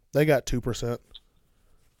 they got 2%.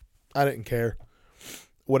 I didn't care.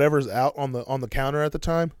 Whatever's out on the counter at the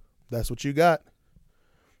time, that's what you got.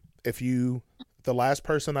 If the last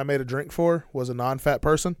person I made a drink for was a non-fat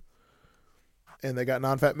person, and they got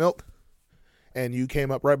non-fat milk, and you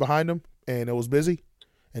came up right behind them, and it was busy,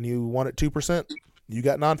 and you wanted 2%, you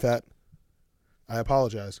got non-fat. I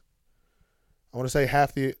apologize. I want to say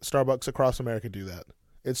half the Starbucks across America do that.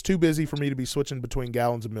 It's too busy for me to be switching between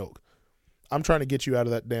gallons of milk. I'm trying to get you out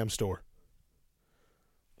of that damn store.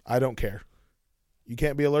 I don't care. You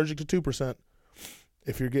can't be allergic to 2%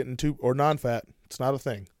 if you're getting or non-fat. It's not a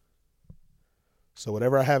thing. So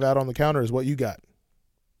whatever I have out on the counter is what you got.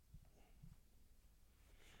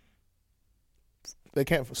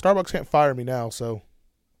 Starbucks can't fire me now, so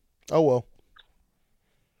oh well.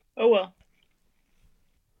 Oh well.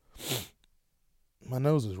 My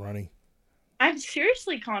nose is runny. I'm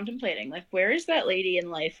seriously contemplating, like, where is that lady in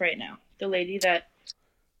life right now? The lady that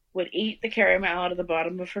would eat the caramel out of the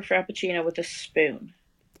bottom of her Frappuccino with a spoon.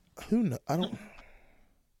 Who knows? I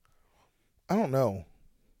don't know.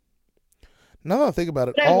 Now that I think about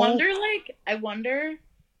it, But I wonder. I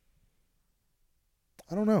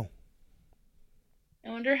don't know. I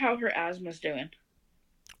wonder how her asthma's doing.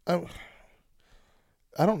 I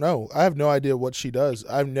don't know. I have no idea what she does.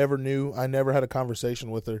 I never had a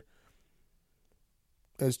conversation with her.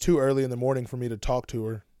 It's too early in the morning for me to talk to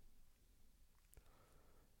her.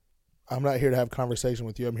 I'm not here to have a conversation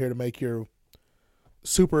with you. I'm here to make your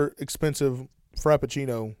super expensive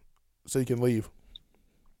Frappuccino so you can leave.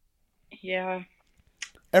 Yeah.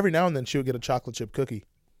 Every now and then she'll get a chocolate chip cookie.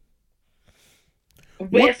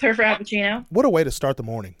 With her Frappuccino? What a way to start the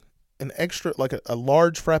morning. An extra, like a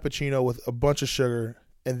large Frappuccino with a bunch of sugar,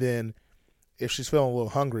 and then if she's feeling a little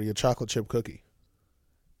hungry, a chocolate chip cookie.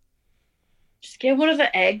 Just get one of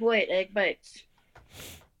the egg bites.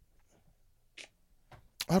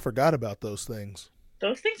 I forgot about those things.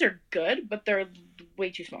 Those things are good, but they're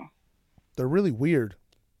way too small. They're really weird.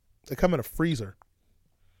 They come in a freezer.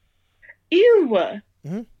 Ew.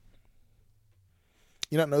 Mm-hmm.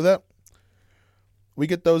 You not know that? We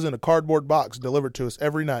get those in a cardboard box delivered to us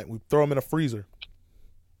every night. We throw them in a freezer.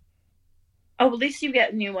 Oh, at least you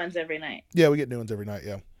get new ones every night. Yeah, we get new ones every night,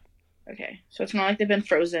 yeah. Okay, so it's not like they've been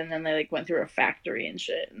frozen and they like went through a factory and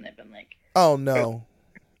shit and they've been like... Oh, no.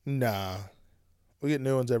 Nah. We get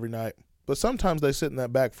new ones every night. But sometimes they sit in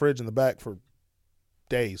that back fridge in the back for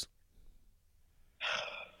days.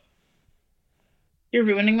 You're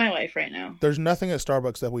ruining my life right now. There's nothing at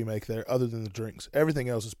Starbucks that we make there other than the drinks. Everything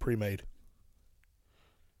else is pre-made.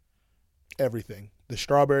 Everything. The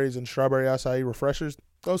strawberries and strawberry acai refreshers,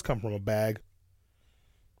 those come from a bag.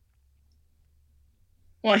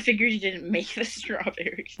 Well, I figured you didn't make the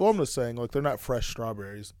strawberries. Well, I'm just saying, like, they're not fresh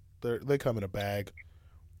strawberries. They come in a bag.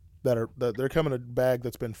 They're coming in a bag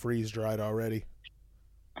that's been freeze dried already.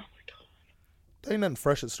 Oh my god. There ain't nothing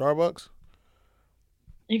fresh at Starbucks.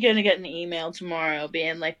 You're gonna get an email tomorrow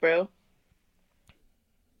being like, bro,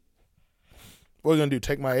 what are you gonna do?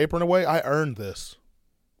 Take my apron away? I earned this.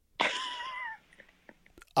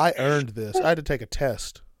 I earned this. I had to take a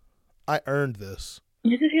test. I earned this.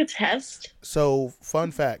 You did a test? So, fun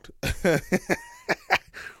fact.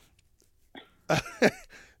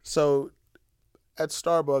 So, at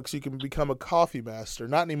Starbucks, you can become a coffee master.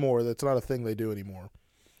 Not anymore. That's not a thing they do anymore.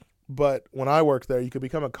 But when I worked there, you could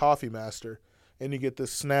become a coffee master, and you get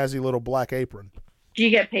this snazzy little black apron. Do you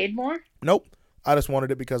get paid more? Nope. I just wanted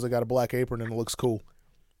it because I got a black apron and it looks cool.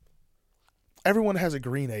 Everyone has a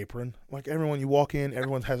green apron. Like, everyone, you walk in,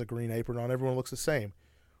 everyone has a green apron on. Everyone looks the same.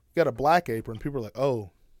 You got a black apron. People are like,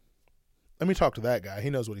 oh, let me talk to that guy. He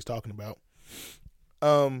knows what he's talking about.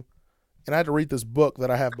 And I had to read this book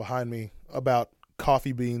that I have behind me about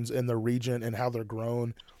coffee beans in their region and how they're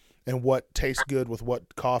grown and what tastes good with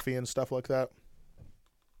what coffee and stuff like that.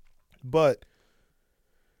 But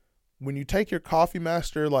when you take your coffee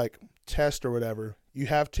master like test or whatever, you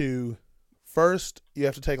have to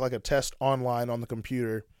take like a test online on the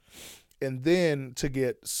computer, and then to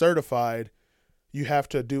get certified, you have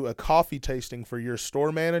to do a coffee tasting for your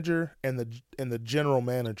store manager and the general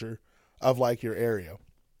manager of like your area.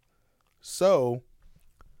 So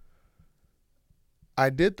I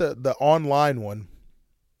did the online one,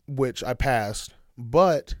 which I passed,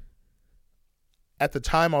 but at the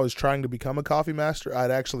time I was trying to become a coffee master,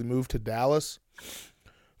 I'd actually moved to Dallas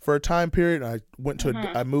for a time period. And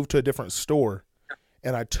I moved to a different store,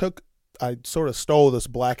 and I sort of stole this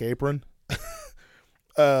black apron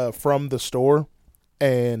from the store,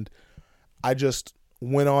 and I just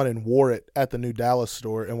went on and wore it at the new Dallas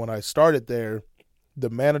store. And when I started there, the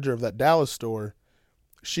manager of that Dallas store,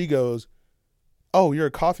 she goes, "Oh, you're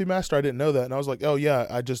a coffee master? I didn't know that." And I was like, "Oh yeah,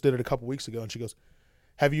 I just did it a couple weeks ago." And she goes,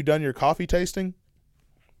 "Have you done your coffee tasting?"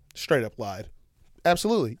 Straight up lied.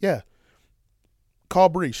 Absolutely, yeah. Call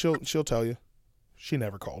Bree. She'll tell you. She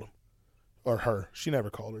never called him. Or her. She never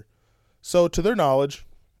called her. So to their knowledge,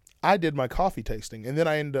 I did my coffee tasting, and then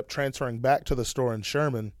I ended up transferring back to the store in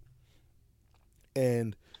Sherman.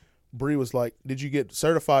 And Bree was like, "Did you get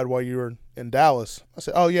certified while you were in Dallas?" I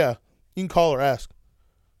said, "Oh yeah, you can call or ask."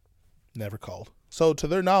 Never called. So to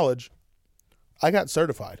their knowledge, I got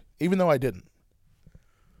certified, even though I didn't.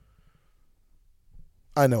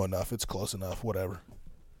 I know enough. It's close enough. Whatever.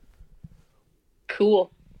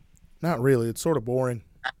 Cool. Not really. It's sort of boring.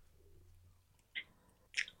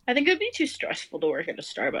 I think it would be too stressful to work at a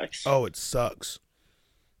Starbucks. Oh, it sucks.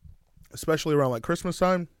 Especially around like Christmas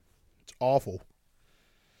time. It's awful.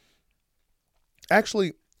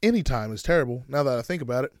 Actually, any time is terrible now that I think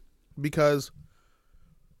about it, because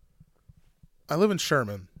I live in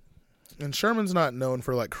Sherman, and Sherman's not known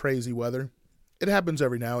for like crazy weather. It happens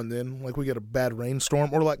every now and then, like we get a bad rainstorm,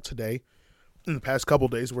 or like today, in the past couple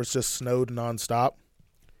of days where it's just snowed nonstop.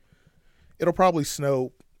 It'll probably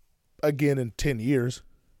snow again in 10 years,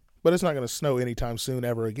 but it's not going to snow anytime soon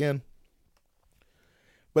ever again.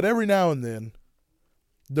 But every now and then,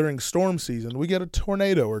 during storm season, we get a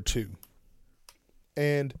tornado or two.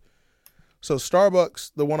 And so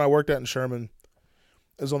Starbucks, the one I worked at in Sherman,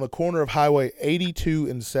 is on the corner of Highway 82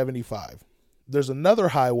 and 75. There's another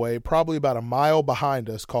highway probably about a mile behind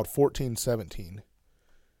us called 1417.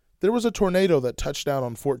 There was a tornado that touched down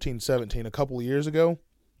on 1417 a couple of years ago.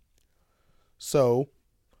 So,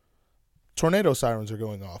 tornado sirens are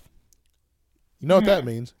going off. You know what that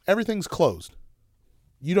means? Everything's closed.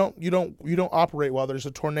 You don't operate while there's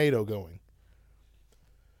a tornado going.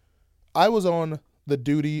 I was on the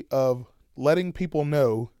duty of letting people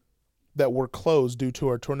know that we're closed due to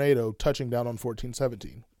our tornado touching down on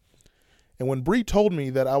 1417. And when Bree told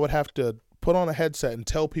me that I would have to put on a headset and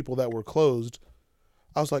tell people that we're closed,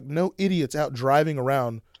 I was like, no idiots out driving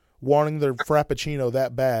around wanting their Frappuccino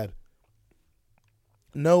that bad.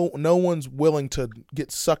 No one's willing to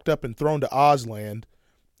get sucked up and thrown to Ozland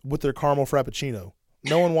with their caramel Frappuccino.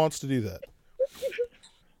 No one wants to do that.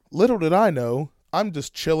 Little did I know, I'm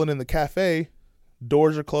just chilling in the cafe.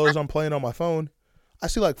 Doors are closed. I'm playing on my phone. I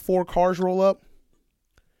see like 4 cars roll up.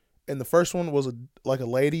 And the first one was a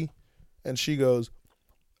lady. And she goes,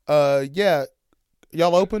 yeah,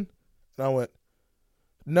 y'all open? And I went,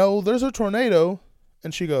 no, there's a tornado.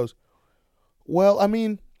 And she goes, well, I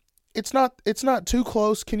mean, it's not too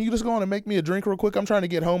close. Can you just go on and make me a drink real quick? I'm trying to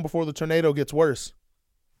get home before the tornado gets worse.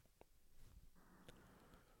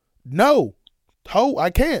 No,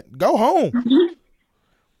 I can't. Go home.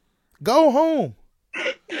 Go home.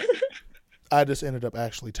 I just ended up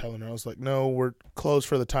actually telling her. I was like, no, we're closed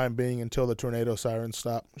for the time being until the tornado sirens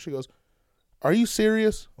stop. She goes, are you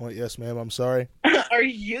serious? I went, yes, ma'am, I'm sorry. Are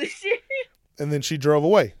you serious? And then she drove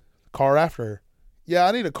away. Car after her. Yeah,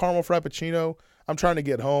 I need a caramel Frappuccino. I'm trying to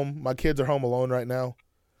get home. My kids are home alone right now.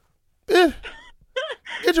 Get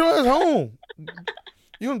your ass home.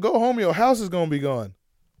 You gonna go home, your house is gonna be gone.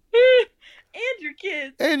 your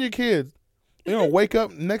kids. And your kids. You don't wake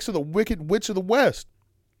up next to the Wicked Witch of the West.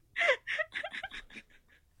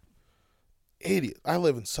 Idiot. I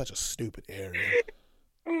live in such a stupid area.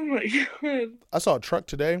 Oh my god. I saw a truck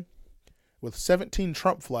today with 17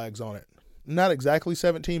 Trump flags on it. Not exactly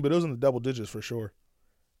 17, but it was in the double digits for sure.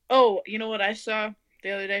 Oh, you know what I saw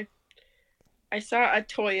the other day? I saw a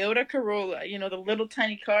Toyota Corolla, you know, the little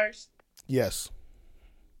tiny cars, Yes.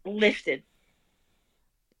 lifted.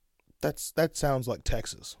 That sounds like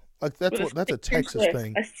Texas. Like that's a 6-inch Texas lift.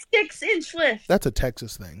 thing. A 6-inch lift. That's a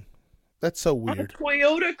Texas thing. That's so On a weird.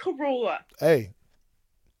 Toyota Corolla. Hey,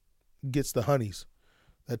 gets the honeys.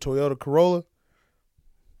 That Toyota Corolla,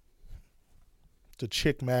 it's a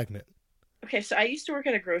chick magnet. Okay, so I used to work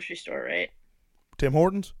at a grocery store, right? Tim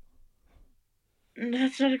Hortons?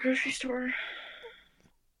 That's not a grocery store.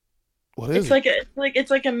 What is It's like a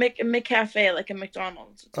McCafe, like a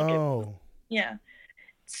McDonald's. It's like Oh. yeah.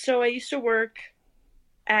 So I used to work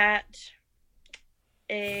at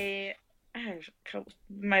my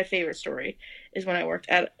favorite story is when I worked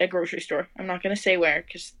at a grocery store. I'm not going to say where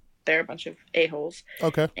because they're a bunch of a-holes.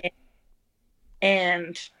 Okay.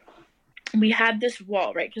 And we had this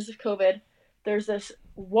wall, right? Because of COVID, there's this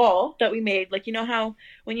wall that we made. Like, you know how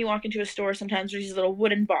when you walk into a store, sometimes there's these little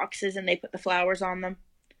wooden boxes and they put the flowers on them?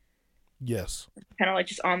 Yes. Kind of like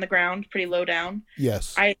just on the ground, pretty low down.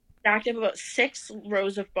 Yes. I stacked up about 6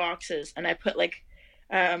 rows of boxes and I put like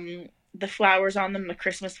the flowers on them, the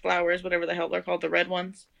Christmas flowers, whatever the hell they're called, the red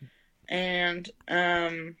ones. And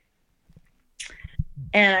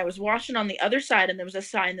I was washing on the other side and there was a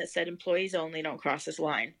sign that said employees only, don't cross this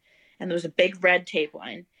line. And there was a big red tape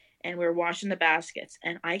line and we were washing the baskets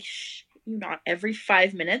and every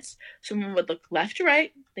 5 minutes someone would look left to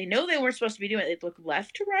right. They know they weren't supposed to be doing it. They'd look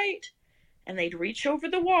left to right and they'd reach over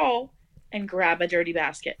the wall and grab a dirty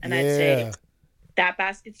basket. And I'd say, that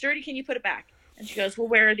basket's dirty, can you put it back? And she goes, well,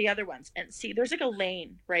 where are the other ones? And see, there's like a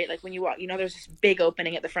lane, right? Like when you walk, you know, there's this big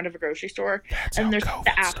opening at the front of a grocery store. That's and how there's COVID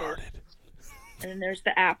the apples. started. And then there's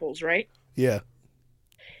the apples, right? Yeah.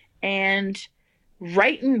 And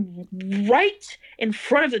right in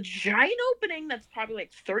front of the giant opening that's probably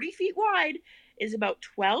like 30 feet wide is about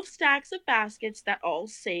 12 stacks of baskets that all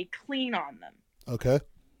say clean on them. Okay.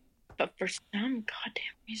 But for some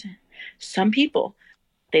goddamn reason, some people,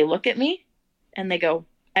 they look at me and they go,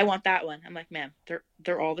 I want that one. I'm like, ma'am,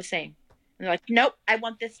 they're all the same. And they're like, nope, I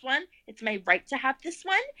want this one. It's my right to have this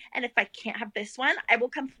one. And if I can't have this one, I will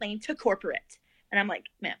complain to corporate. And I'm like,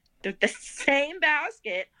 ma'am, they're the same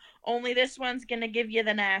basket, only this one's going to give you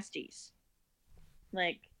the nasties.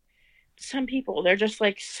 Like, some people, they're just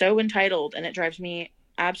like so entitled and it drives me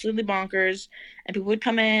absolutely bonkers. And people would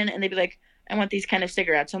come in and they'd be like, I want these kind of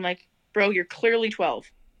cigarettes. I'm like, bro, you're clearly 12.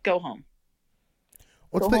 Go home.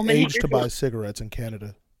 What's Go the home and hit age your to buy food. cigarettes in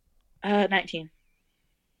Canada? 19.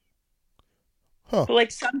 Huh. But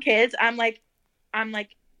like some kids, I'm like,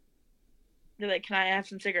 they're like, can I have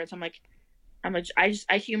some cigarettes?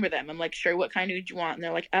 I humor them. I'm like, sure, what kind do you want? And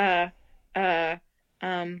they're like, and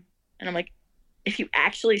I'm like, if you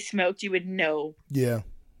actually smoked, you would know. Yeah.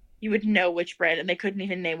 You would know which brand, and they couldn't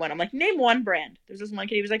even name one. I'm like, name one brand. There's this one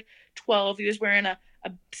kid, he was like 12. He was wearing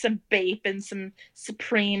some Bape and some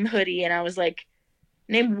Supreme hoodie, and I was like,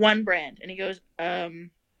 name one brand. And he goes,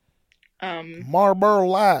 Marlboro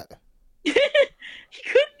Light. he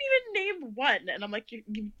couldn't even name one. And I'm like,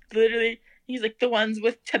 you literally, he's like, the ones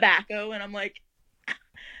with tobacco. And I'm like,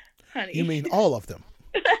 honey. You mean all of them?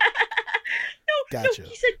 No, Gotcha. no,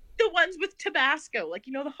 he said the ones with Tabasco. Like,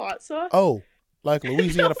 you know, the hot sauce? Oh, like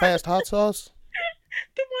Louisiana Fast hot sauce?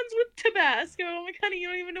 The ones with Tabasco. I'm like, honey, you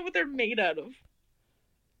don't even know what they're made out of.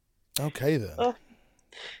 Okay, then. Oh.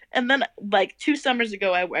 And then, like, 2 summers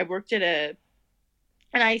ago, I worked at an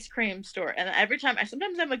ice cream store. And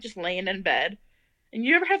sometimes I'm, like, just laying in bed. And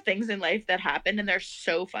you ever have things in life that happen and they're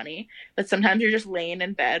so funny, but sometimes you're just laying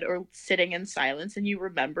in bed or sitting in silence and you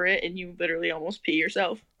remember it and you literally almost pee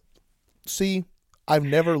yourself? See, I've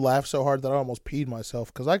never laughed so hard that I almost peed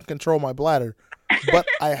myself because I can control my bladder. But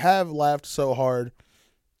I have laughed so hard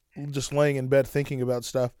just laying in bed thinking about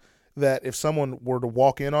stuff that if someone were to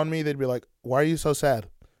walk in on me, they'd be like, why are you so sad?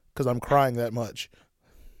 Because I'm crying that much.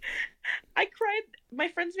 I cried. My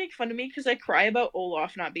friends make fun of me because I cry about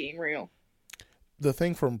Olaf not being real. The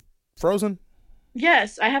thing from Frozen?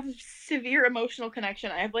 Yes, I have a severe emotional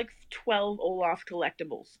connection. I have like 12 Olaf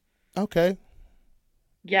collectibles. Okay.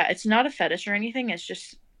 Yeah, it's not a fetish or anything. It's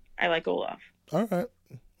just I like Olaf. All right.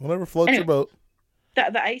 Whatever floats your boat.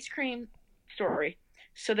 The ice cream story.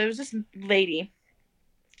 So there was this lady,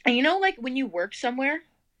 and you know, like when you work somewhere,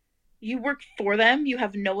 you work for them, you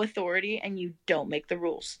have no authority, and you don't make the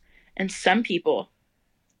rules. And some people,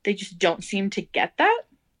 they just don't seem to get that.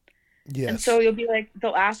 Yes. And so you'll be like,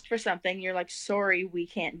 they'll ask for something. You're like, sorry, we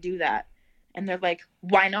can't do that. And they're like,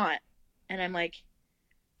 why not? And I'm like,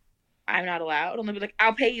 I'm not allowed. And they'll be like,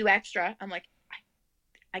 I'll pay you extra. I'm like,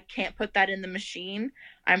 I can't put that in the machine.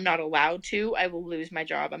 I'm not allowed to. I will lose my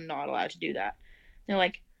job. I'm not allowed to do that. And they're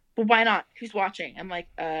like, but why not? Who's watching? I'm like,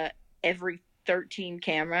 every 13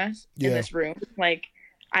 cameras in this room. Like,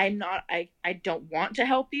 I don't want to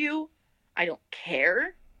help you. I don't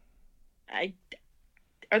care.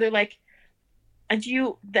 Are they like, I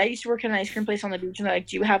used to work in an ice cream place on the beach, and they're like,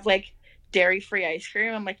 do you have like dairy-free ice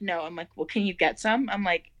cream? I'm like, no. I'm like, well, can you get some? I'm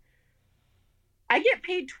like, I get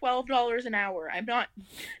paid $12 an hour. I'm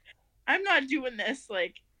not doing this.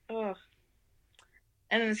 Like, ugh.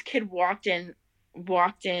 And then this kid walked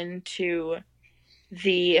into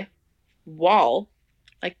the wall.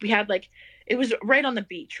 Like, we had like, it was right on the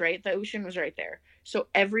beach, right? The ocean was right there. So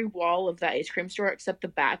every wall of that ice cream store except the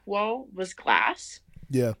back wall was glass.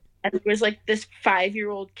 Yeah. And it was like this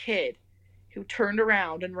 5-year-old kid who turned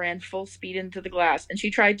around and ran full speed into the glass, and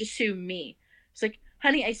she tried to sue me. It's like,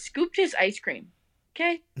 honey, I scooped his ice cream.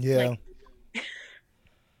 Okay? Yeah. Like,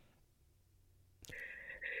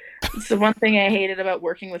 it's the one thing I hated about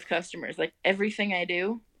working with customers. Like, everything I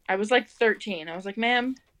do, I was like 13. I was like,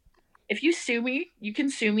 ma'am, if you sue me, you can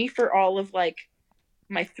sue me for all of like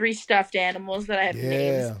my 3 stuffed animals that I have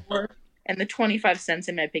names for and the 25 cents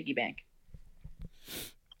in my piggy bank.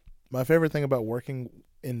 My favorite thing about working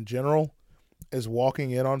in general is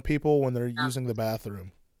walking in on people when they're using the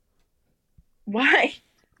bathroom. Why?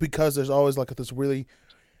 Because there's always like this really...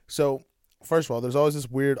 So, first of all, there's always this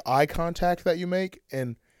weird eye contact that you make,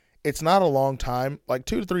 and it's not a long time. Like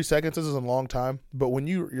 2 to 3 seconds isn't a long time, but when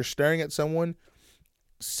you're staring at someone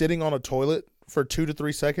sitting on a toilet for 2 to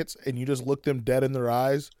 3 seconds and you just look them dead in their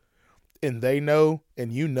eyes and they know,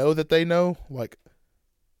 and you know that they know, like,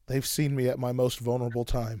 they've seen me at my most vulnerable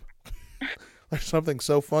time. There's something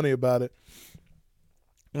so funny about it.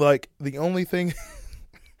 Like, the only thing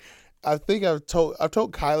I think I've told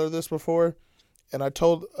Kyler this before, and I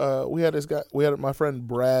told we had my friend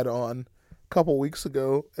Brad on a couple weeks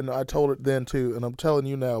ago, and I told it then too, and I'm telling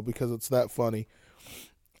you now because it's that funny.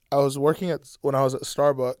 When I was at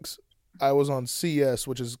Starbucks, I was on CS,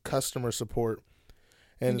 which is customer support.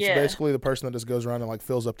 And it's basically the person that just goes around and like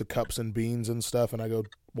fills up the cups and beans and stuff, and I go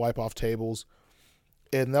wipe off tables.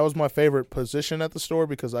 And that was my favorite position at the store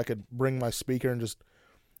because I could bring my speaker and just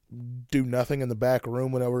do nothing in the back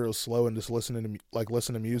room whenever it was slow and just listen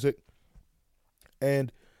to music.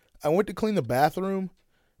 And I went to clean the bathroom,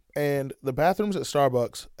 and the bathrooms at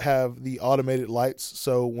Starbucks have the automated lights,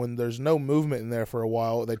 so when there's no movement in there for a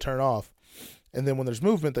while, they turn off. And then when there's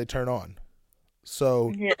movement, they turn on.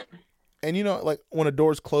 So, and you know, like when a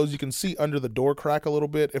door's closed, you can see under the door crack a little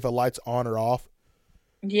bit if a light's on or off.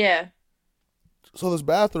 Yeah. So this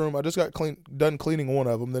bathroom, I just got done cleaning one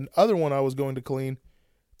of them. The other one I was going to clean,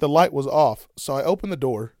 the light was off. So I opened the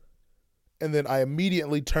door, and then I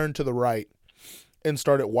immediately turned to the right and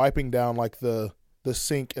started wiping down like the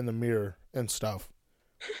sink and the mirror and stuff.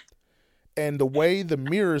 And the way the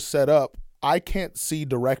mirror is set up, I can't see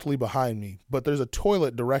directly behind me, but there's a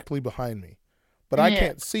toilet directly behind me. But I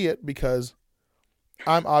can't see it because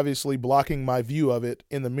I'm obviously blocking my view of it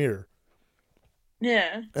in the mirror.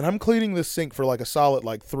 Yeah. And I'm cleaning this sink for like a solid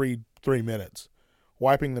like three minutes.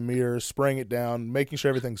 Wiping the mirror, spraying it down, making sure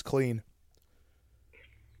everything's clean.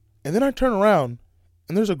 And then I turn around,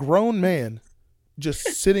 and there's a grown man just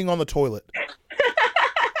sitting on the toilet,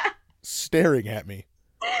 staring at me.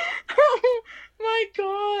 Oh my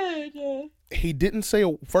God. He didn't say,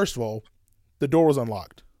 first of all, the door was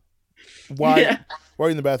unlocked. Why are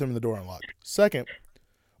you in the bathroom and the door unlocked? Second,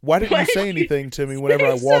 why didn't you say anything to me whenever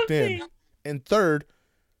I walked in? And third,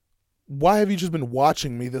 why have you just been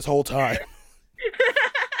watching me this whole time?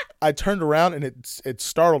 I turned around and it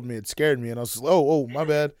startled me. It scared me. And I was like, oh, my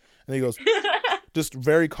bad. And he goes, just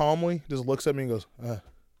very calmly, just looks at me and goes,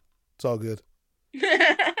 it's all good.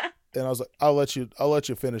 And I was like, I'll let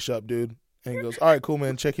you finish up, dude. And he goes, all right, cool,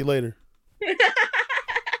 man. Check you later.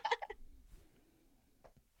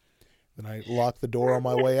 Then I locked the door on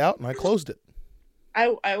my way out and I closed it. I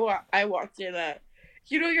walked in that.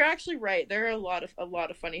 You know, you're actually right. There are a lot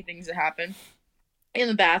of funny things that happen in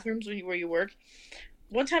the bathrooms where you work.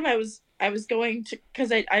 One time I was going to,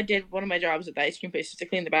 because I did one of my jobs at the ice cream place to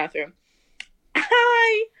clean the bathroom.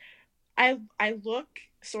 I look,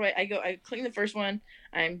 so I clean the first one.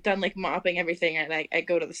 I'm done like mopping everything, and I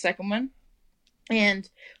go to the second one, and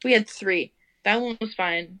we had 3. That one was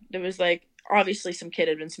fine. There was like obviously some kid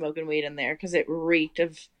had been smoking weed in there because it reeked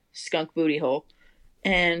of skunk booty hole,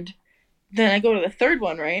 and then I go to the third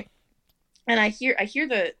one, right? and I hear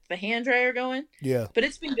the hand dryer going, Yeah. but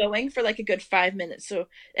it's been going for like a good 5 minutes. So,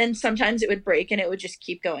 and sometimes it would break and it would just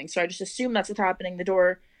keep going. So I just assume that's what's happening. The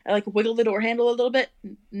door, I like wiggle the door handle a little bit,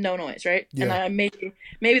 no noise, right? Yeah. And I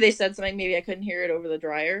maybe they said something, maybe I couldn't hear it over the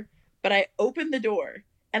dryer, but I opened the door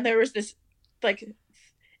and there was this like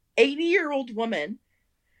 80-year-old woman,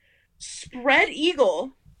 spread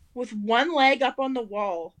eagle, with one leg up on the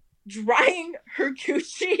wall, drying her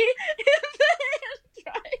Gucci in the hand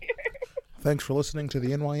dryer. Thanks for listening to the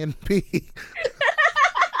NYNP.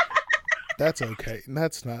 That's okay.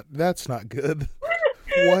 That's not good.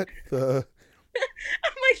 What the?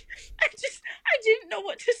 I'm like, I didn't know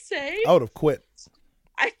what to say. I would have quit.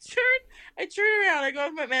 I turn around, I go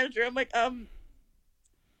to my manager, I'm like,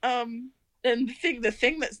 and the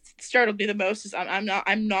thing that startled me the most is I'm not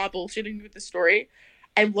bullshitting with the story.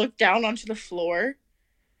 I looked down onto the floor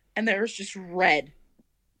and there was just red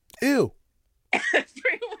Ew.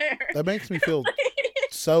 everywhere. That makes me feel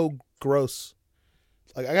so gross.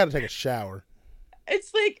 Like, I got to take a shower.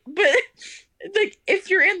 It's like, but like, if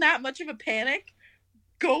you're in that much of a panic,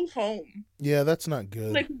 go home. Yeah, that's not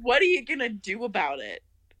good. Like, what are you gonna do about it?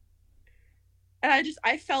 And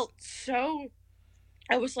I felt so,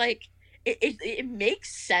 I was like, it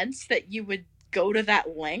makes sense that you would go to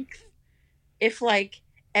that length if, like,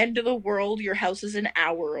 end of the world, your house is an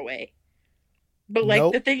hour away. But, like,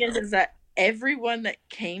 Nope. the thing is that everyone that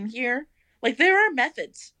came here, like, there are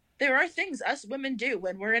methods. There are things us women do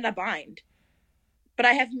when we're in a bind. But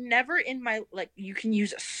I have never in my, like, you can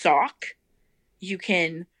use a sock. You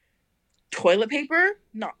can toilet paper.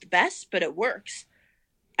 Not the best, but it works.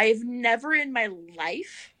 I have never in my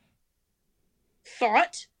life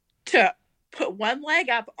thought to put one leg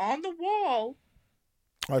up on the wall.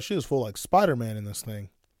 Oh, she was full like Spider-Man in this thing.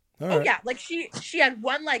 All Oh right. yeah, like she had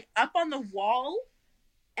one leg up on the wall,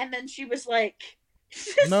 and then she was like,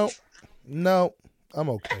 No, I'm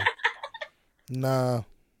okay. Nah.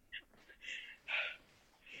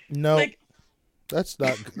 No, like, that's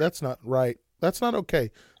not right. That's not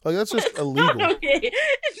okay. Like, that's just illegal. not okay.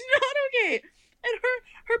 It's not okay. And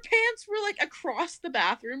her pants were like across the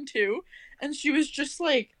bathroom too, and she was just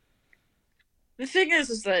like, the thing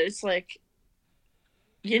is that it's like,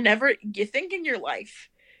 you think in your life,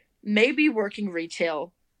 maybe working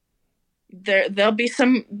retail, there'll be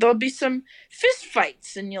some fist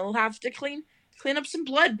fights and you'll have to clean up some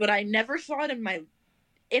blood, but I never thought in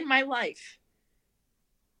my life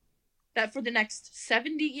that for the next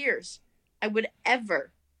 70 years I would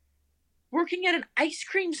ever, working at an ice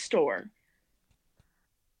cream store,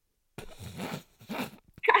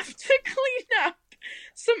 have to clean up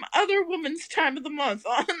some other woman's time of the month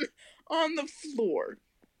on the floor.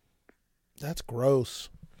 That's gross.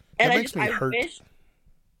 And That makes me hurt.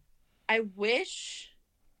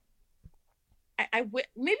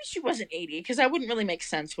 Maybe she wasn't 80, because that wouldn't really make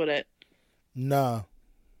sense, would it? Nah.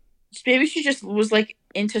 Maybe she just was like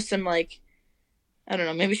into some, like, I don't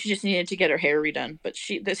know, maybe she just needed to get her hair redone. But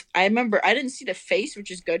I remember, I didn't see the face,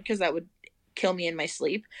 which is good because that would kill me in my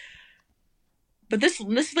sleep. But this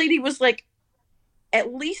lady was like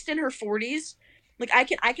at least in her 40s. Like,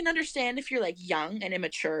 I can understand if you're like young and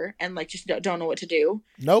immature and like just don't know what to do.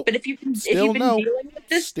 Nope. But if you've been Still no. dealing with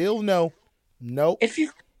this, Still no. Nope. if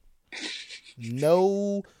you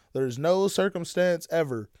No, there's no circumstance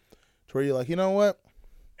ever to where you're like, you know what?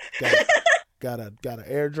 Got an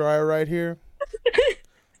air dryer right here.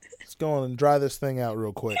 Let's go on and dry this thing out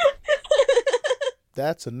real quick.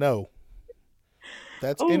 That's a no.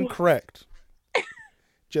 That's incorrect.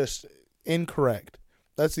 Just incorrect.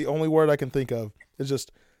 That's the only word I can think of. It's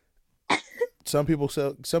just some people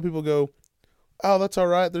go, oh, that's all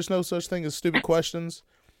right. There's no such thing as stupid questions.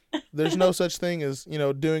 There's no such thing as,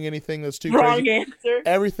 doing anything that's too wrong crazy. answer.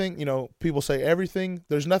 Everything, people say everything.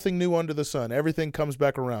 There's nothing new under the sun. Everything comes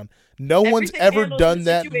back around. No one's Everything ever handles done the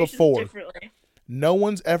that situations before. differently. No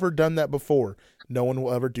one's ever done that before. No one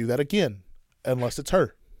will ever do that again, unless it's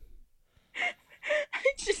her.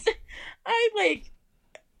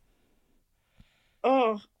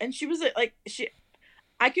 And she was like,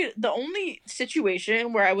 the only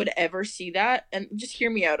situation where I would ever see that, and just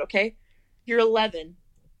hear me out, okay? You're 11.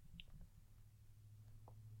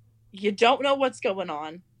 You don't know what's going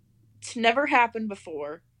on. It's never happened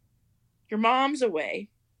before. Your mom's away.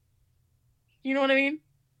 You know what I mean?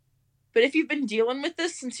 But if you've been dealing with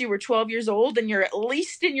this since you were 12 years old and you're at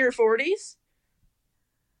least in your 40s,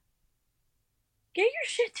 get your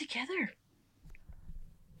shit together.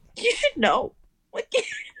 You should know. Like,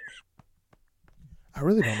 I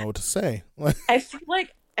really don't know what to say. I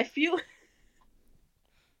feel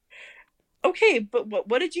okay, but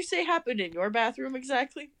what did you say happened in your bathroom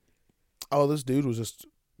exactly? Oh, this dude was just,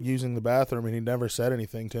 using the bathroom, and he never said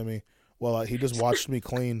anything to me. Well, he just watched me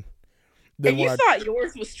clean. Then And you when thought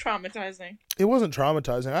yours was traumatizing. it wasn't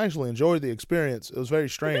traumatizing. I actually enjoyed the experience. It was very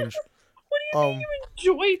strange. What do you mean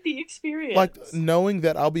you enjoyed the experience? Like knowing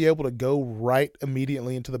that I'll be able to go right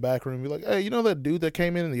immediately into the back room and be like, hey, you know that dude that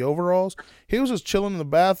came in the overalls? He was just chilling in the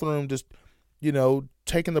bathroom, just, you know,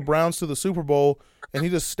 taking the Browns to the Super Bowl, and he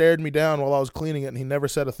just stared me down while I was cleaning it, and he never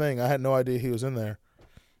said a thing. I had no idea he was in there.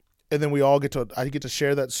 And then I get to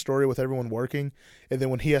share that story with everyone working. And then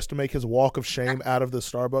when he has to make his walk of shame out of the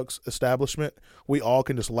Starbucks establishment, we all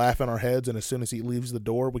can just laugh in our heads. And as soon as he leaves the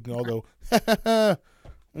door, we can all go,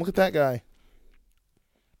 look at that guy.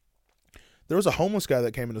 There was a homeless guy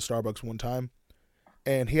that came into Starbucks one time,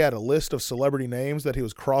 and he had a list of celebrity names that he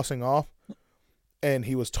was crossing off, and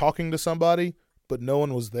he was talking to somebody, but no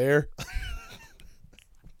one was there.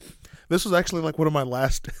 This was actually like one of my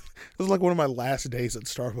last days at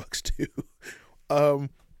Starbucks too.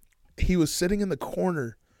 He was sitting in the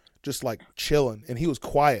corner just like chilling, and he was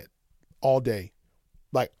quiet all day.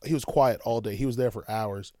 Like he was quiet all day. He was there for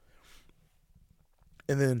hours.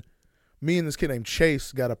 And then me and this kid named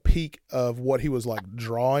Chase got a peek of what he was like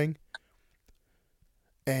drawing.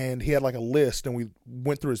 And he had like a list, and we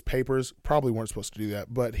went through his papers. Probably weren't supposed to do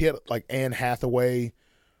that, but he had like Anne Hathaway,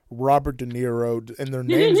 Robert De Niro, and their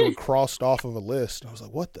names were crossed off of a list. And I was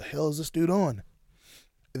like, what the hell is this dude on?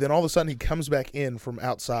 And then all of a sudden he comes back in from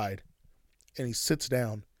outside, and he sits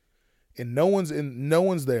down, and no one's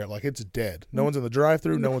there. Like it's dead. No one's in the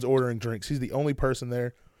drive-thru. No one's ordering drinks. He's the only person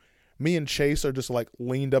there. Me and Chase are just like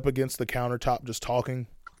leaned up against the countertop just talking.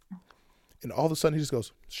 And all of a sudden he just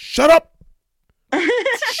goes, shut up!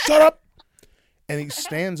 Shut up! And he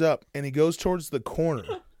stands up and he goes towards the corner,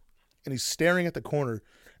 and he's staring at the corner.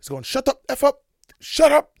 He's going, shut the F up!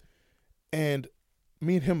 Shut up! And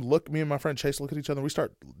me and my friend Chase look at each other, and we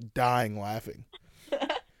start dying laughing.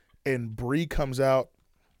 And Bree comes out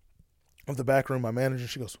of the back room, my manager,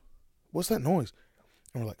 she goes, what's that noise?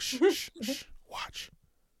 And we're like, shh, shh, shh, watch.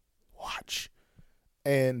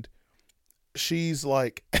 And she's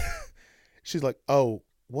like, oh,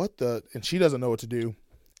 what the? And she doesn't know what to do.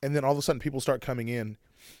 And then all of a sudden people start coming in,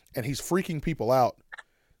 and he's freaking people out.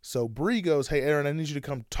 So Bree goes, hey, Aaron, I need you to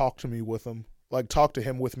come talk to me with him. Like, talk to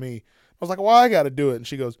him with me. I was like, well, I got to do it. And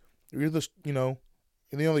she goes, you're the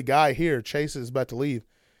only guy here. Chase is about to leave.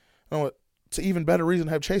 I went, it's an even better reason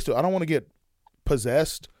to have Chase do it. I don't want to get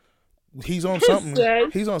possessed. He's on something.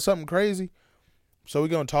 He's on something crazy. So we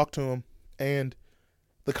go and talk to him, and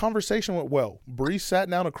the conversation went well. Bree sat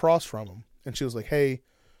down across from him, and she was like, hey,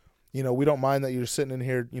 we don't mind that you're sitting in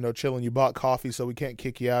here, chilling. You bought coffee, so we can't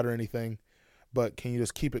kick you out or anything, but can you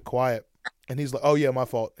just keep it quiet? And he's like, oh, yeah, my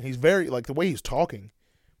fault. And he's very, like, the way he's talking,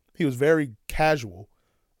 he was very casual,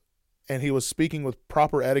 and he was speaking with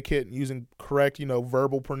proper etiquette and using correct,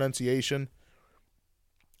 verbal pronunciation.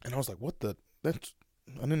 And I was like, I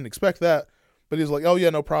didn't expect that. But he was like, oh,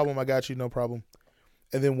 yeah, no problem. I got you, no problem.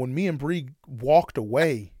 And then when me and Bree walked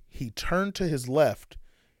away, he turned to his left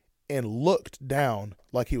and looked down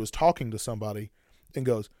like he was talking to somebody and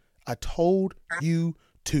goes, I told you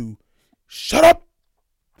to shut up.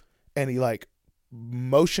 And he like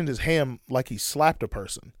motioned his hand like he slapped a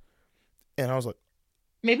person. And I was like,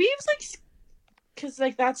 maybe he was like, because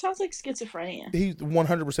like that sounds like schizophrenia. He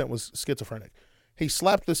 100% was schizophrenic. He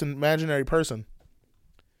slapped this imaginary person.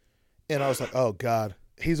 And I was like, oh God,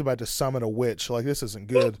 he's about to summon a witch. Like, this isn't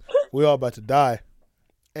good. We all about to die.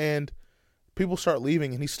 And people start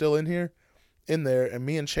leaving, and he's still in there, and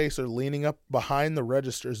me and Chase are leaning up behind the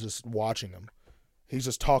registers just watching him. He's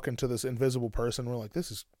just talking to this invisible person. We're like,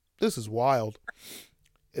 this is wild.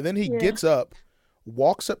 And then he gets up,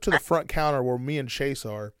 walks up to the front counter where me and Chase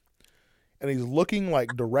are, and he's looking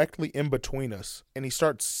like directly in between us, and he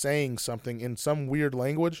starts saying something in some weird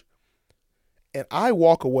language, and I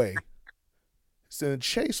walk away. So then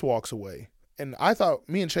Chase walks away, and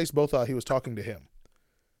me and Chase both thought he was talking to him.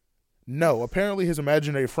 No, apparently his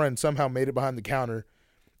imaginary friend somehow made it behind the counter,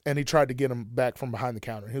 and he tried to get him back from behind the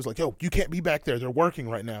counter. He was like, yo, you can't be back there. They're working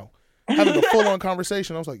right now. Having a full-on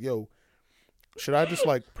conversation. I was like, yo, should I just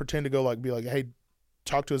like pretend to go like be like, hey,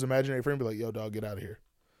 talk to his imaginary friend, be like, yo, dog, get out of here.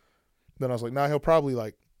 Then I was like, nah, he'll probably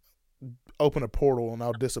like open a portal and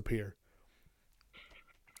I'll disappear.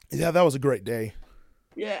 Yeah, that was a great day.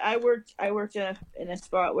 Yeah, I worked in a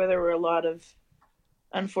spot where there were a lot of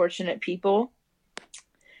unfortunate people.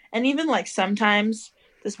 And even like sometimes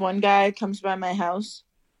this one guy comes by my house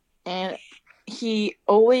and he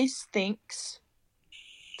always thinks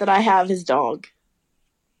that I have his dog.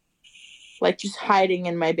 Like just hiding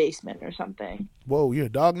in my basement or something. Whoa, you're a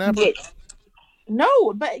dog napper? Yeah.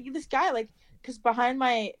 No, but this guy, like, because behind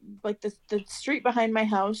my, like, the street behind my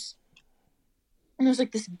house, and there's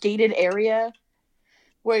like this gated area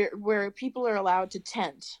where people are allowed to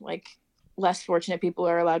tent. Like, less fortunate people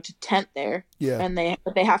are allowed to tent there. Yeah. And they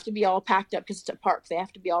have to be all packed up because it's a park. They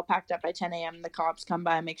have to be all packed up by 10 a.m. and the cops come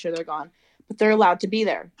by and make sure they're gone. But they're allowed to be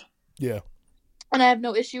there. Yeah. And I have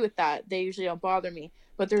no issue with that. They usually don't bother me.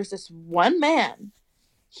 But there's this one man,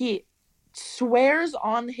 he swears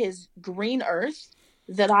on his green earth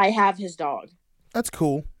that I have his dog. That's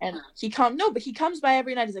cool. And he comes by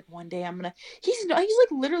every night. He's like, one day I'm gonna. He's like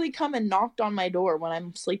literally come and knocked on my door when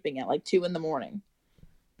I'm sleeping at like 2 a.m.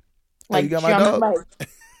 Like, you got my dog.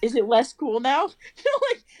 Is it less cool now? Like,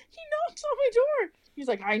 he knocks on my door. He's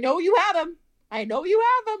like, I know you have him. I know you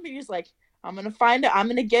have him. And he's like, I'm gonna find it. I'm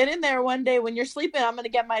gonna get in there one day when you're sleeping. I'm gonna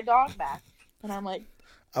get my dog back. And I'm like,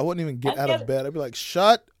 I wouldn't even get out of bed. I'd be like,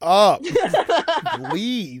 shut up,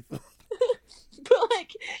 leave. But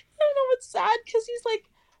like, I don't know what's sad because he's like,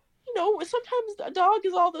 sometimes a dog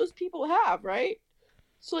is all those people have, right?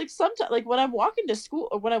 So like sometimes, like when I'm walking to school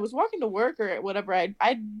or when I was walking to work or whatever,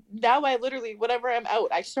 I literally, whenever I'm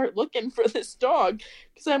out, I start looking for this dog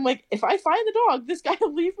because I'm like, if I find the dog, this guy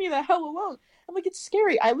will leave me the hell alone. I'm like, it's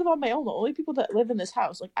scary. I live on my own. The only people that live in this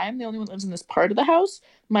house, like I'm the only one that lives in this part of the house.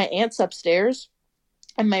 My aunt's upstairs.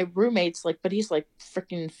 And my roommate's like, but he's like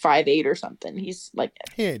freaking 5'8" or something. He's like,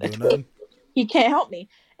 he ain't doing nothing. He can't help me.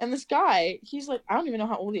 And this guy, he's like, I don't even know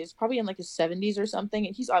how old he is. Probably in like his 70s or something.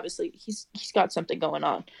 And he's obviously, he's got something going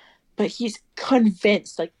on. But he's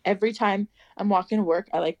convinced, like every time I'm walking to work,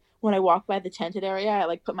 when I walk by the tented area, I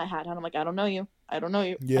like put my hat on. I'm like, I don't know you. I don't know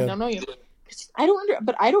you. Yeah. I don't know you. I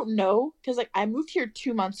don't know. Because like I moved here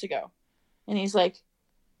 2 months ago. And he's like,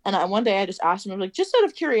 one day I just asked him, I was like, just out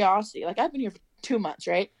of curiosity, like I've been here for 2 months,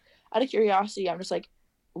 right? Out of curiosity, I'm just like,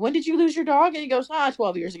 when did you lose your dog? And he goes,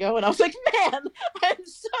 12 years ago. And I was like, man, I'm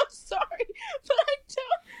so sorry, but I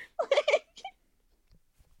don't like.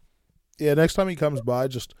 Yeah, next time he comes by,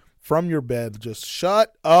 just from your bed, just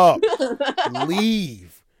shut up,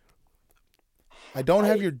 leave. I don't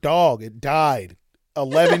have your dog. It died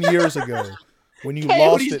 11 years ago when you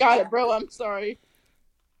lost it. Got it, bro. I'm sorry.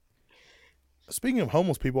 Speaking of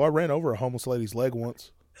homeless people, I ran over a homeless lady's leg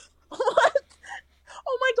once. What?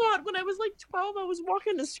 Oh my God. When I was like 12, I was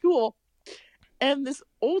walking to school and this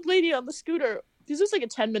old lady on the scooter, this was like a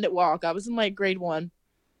 10-minute walk. I was in like grade 1.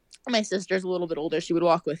 My sister's a little bit older. She would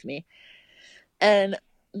walk with me. And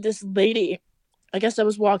this lady, I guess I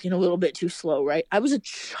was walking a little bit too slow, right? I was a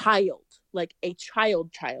child, like a child.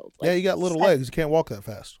 Like yeah, you got little legs. You can't walk that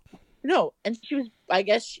fast. No. And she was, I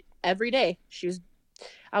guess, every day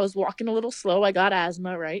I was walking a little slow. I got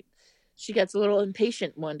asthma, right? She gets a little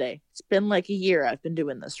impatient one day. It's been like a year I've been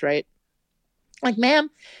doing this, right? Like,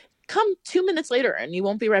 ma'am, come 2 minutes later and you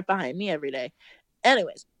won't be right behind me every day.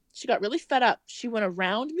 Anyways, she got really fed up. She went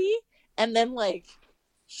around me and then like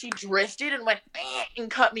she drifted and went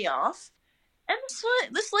and cut me off. And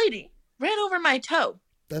this lady ran over my toe.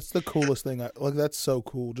 That's the coolest thing. That's so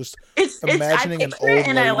cool. Just it's imagining an old lady.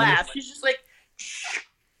 And I laughed. She's just like.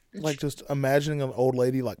 Like just imagining an old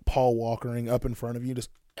lady like Paul Walkering up in front of you, just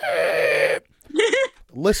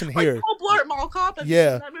listen here. Like Paul Blart Mall Cop.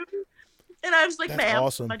 Yeah. And I was like, That's ma'am,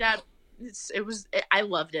 awesome. My dad. I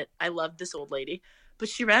loved it. I loved this old lady, but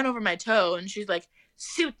she ran over my toe and she's like,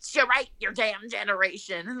 "Suits you right, your damn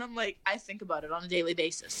generation." And I'm like, I think about it on a daily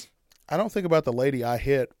basis. I don't think about the lady I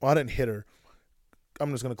hit. Well, I didn't hit her.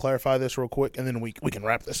 I'm just going to clarify this real quick, and then we can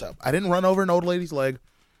wrap this up. I didn't run over an old lady's leg.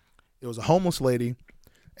 It was a homeless lady.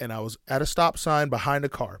 And I was at a stop sign behind a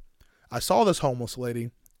car. I saw this homeless lady,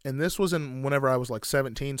 and this was whenever I was like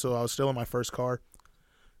 17, so I was still in my first car.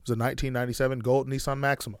 It was a 1997 gold Nissan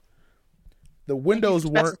Maxima. The windows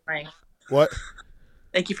weren't... What?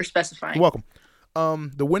 Thank you for specifying. You're welcome.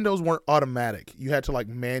 The windows weren't automatic. You had to like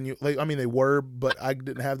manually... I mean, they were, but I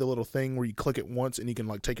didn't have the little thing where you click it once and you can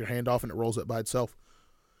like take your hand off and it rolls up by itself.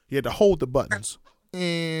 You had to hold the buttons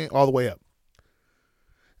all the way up.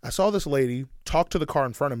 I saw this lady talk to the car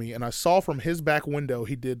in front of me, and I saw from his back window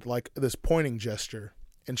he did like this pointing gesture,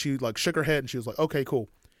 and she like shook her head, and she was like, "Okay, cool."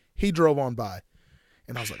 He drove on by,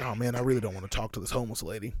 and I was like, "Oh man, I really don't want to talk to this homeless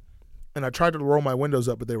lady." And I tried to roll my windows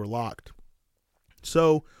up, but they were locked.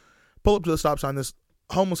 So, pull up to the stop sign. This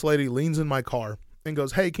homeless lady leans in my car and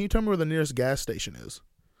goes, "Hey, can you tell me where the nearest gas station is?"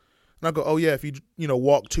 And I go, "Oh yeah, if you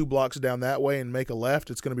walk 2 blocks down that way and make a left,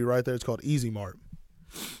 it's going to be right there. It's called Easy Mart."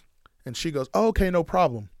 And she goes, "Oh, okay, no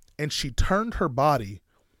problem." And she turned her body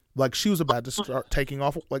like she was about to start take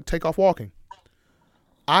off walking.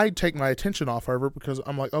 I take my attention off her because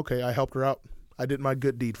I'm like, okay, I helped her out. I did my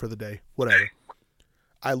good deed for the day, whatever.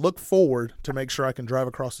 I look forward to make sure I can drive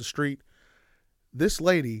across the street. This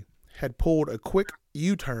lady had pulled a quick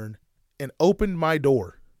U-turn and opened my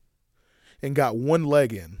door and got one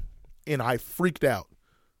leg in, and I freaked out.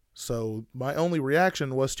 So my only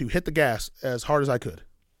reaction was to hit the gas as hard as I could.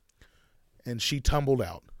 And she tumbled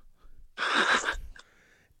out.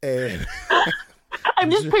 And I'm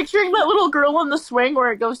just picturing that little girl on the swing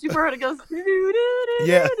where it goes super hard. It goes.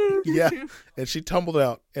 yeah. And she tumbled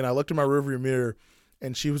out, and I looked in my rearview mirror,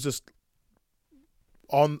 and she was just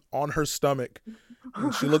on her stomach,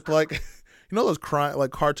 and she looked like, you know those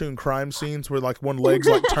cartoon crime scenes where like one leg's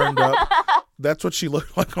like turned up. That's what she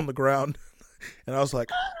looked like on the ground, and I was like,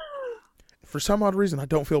 for some odd reason, I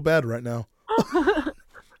don't feel bad right now.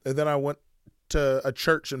 And then I went to a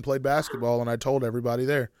church and played basketball, and I told everybody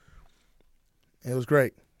there. It was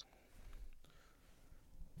great.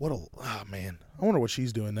 Man. I wonder what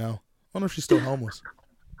she's doing now. I wonder if she's still homeless.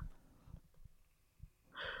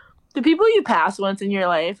 The people you pass once in your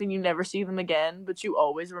life and you never see them again, but you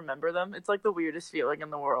always remember them, it's like the weirdest feeling in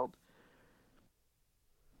the world.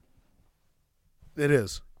 It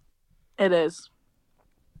is. It is.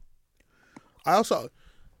 I also,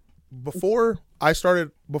 before I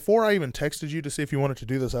even texted you to see if you wanted to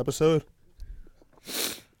do this episode,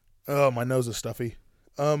 oh, my nose is stuffy.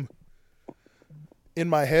 In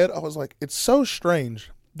my head, I was like, it's so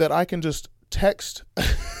strange that I can just text,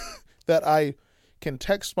 that I can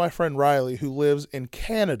text my friend Riley, who lives in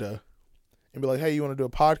Canada, and be like, hey, you want to do a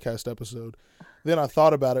podcast episode? Then I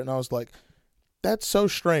thought about it, and I was like, that's so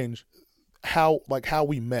strange how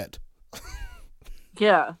we met.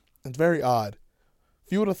 Yeah. It's very odd.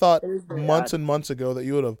 If you would have thought months and months ago that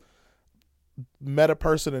you would have met a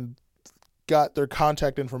person and got their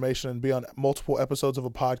contact information and be on multiple episodes of a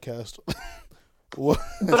podcast. But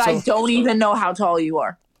I don't even know how tall you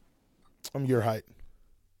are. I'm your height.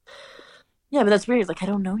 Yeah, but that's weird. Like, I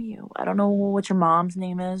don't know you. I don't know what your mom's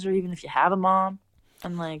name is, or even if you have a mom.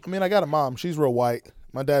 I'm like, I mean, I got a mom. She's real white.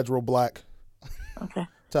 My dad's real black. okay.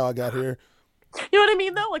 That's how I got here. You know what I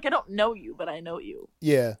mean, though? Like, I don't know you, but I know you.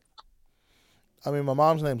 Yeah. I mean, my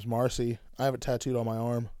mom's name's Marcy. I have it tattooed on my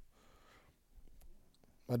arm.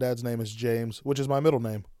 My dad's name is James, which is my middle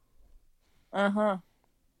name. Uh-huh.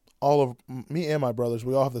 All of me and my brothers,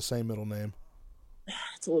 we all have the same middle name.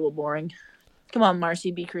 It's a little boring. Come on,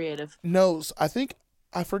 Marcy, be creative. No, I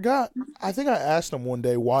forgot. I think I asked him one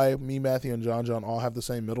day why me, Matthew, and John all have the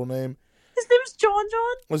same middle name. His name is John.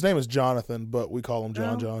 His name is Jonathan, but we call him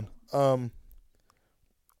John.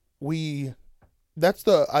 That's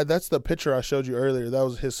the picture I showed you earlier. That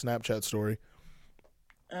was his Snapchat story.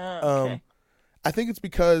 Okay. I think it's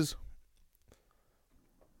because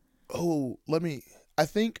I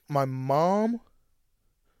think my mom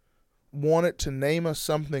wanted to name us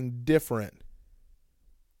something different,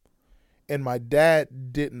 and my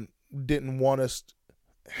dad didn't want us.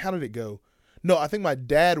 How did it go? No, I think my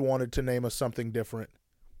dad wanted to name us something different,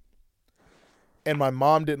 and my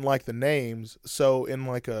mom didn't like the names. So in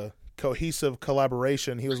like a cohesive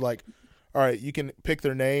collaboration, he was like, all right, you can pick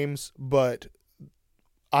their names, but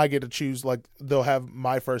I get to choose, like, they'll have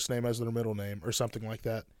my first name as their middle name or something like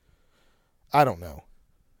that. I don't know.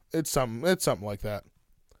 It's something like that.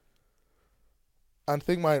 I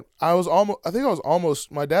think my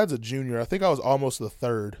dad's a junior. I think I was almost the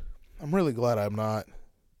third. I'm really glad I'm not.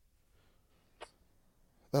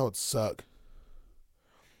 That would suck.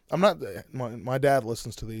 I'm not, my dad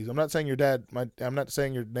listens to these. I'm not saying I'm not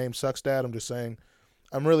saying your name sucks, Dad. I'm just saying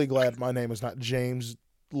I'm really glad my name is not James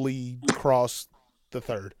Lee Cross the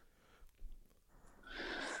third.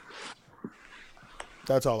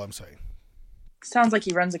 That's all I'm saying. Sounds like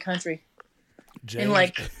he runs a country. In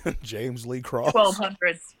like James Lee Cross.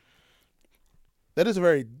 1200s. That is a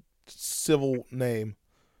very civil name.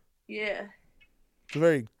 Yeah. It's a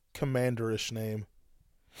very commanderish name.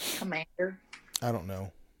 Commander. I don't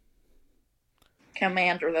know.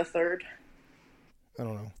 Commander the Third. I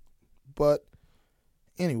don't know. But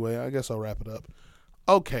anyway, I guess I'll wrap it up.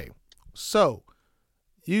 Okay. So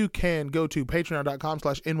you can go to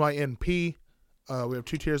patreon.com/NYNP. We have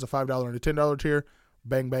 2 tiers, a $5 and a $10 tier.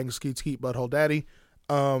 Bang, bang, skeet, skeet, butthole daddy.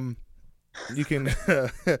 You can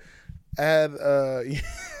add, you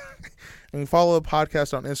can follow the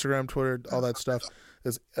podcast on Instagram, Twitter, all that stuff.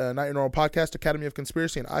 There's Not Your Normal Podcast, Academy of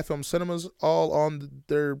Conspiracy, and iFilm Cinemas, all on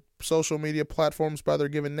their social media platforms by their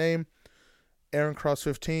given name. Aaron Cross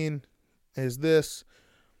 15 is this.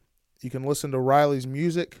 You can listen to Riley's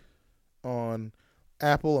music on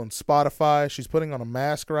Apple and Spotify. She's putting on a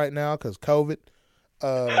mask right now because COVID.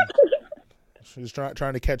 She's trying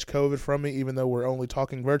to catch COVID from me, even though we're only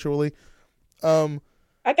talking virtually. I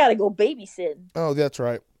gotta go babysitting. Oh, that's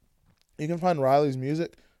right. You can find Riley's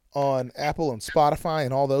music on Apple and Spotify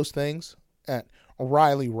and all those things at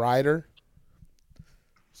Riley Ryder.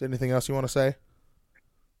 Is there anything else you want to say?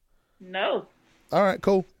 No. All right,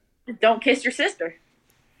 cool. Don't kiss your sister.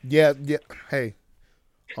 Yeah. Hey,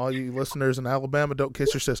 all you listeners in Alabama, don't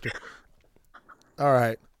kiss your sister. All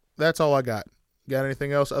right. That's all I got. Got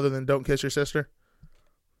anything else other than don't kiss your sister?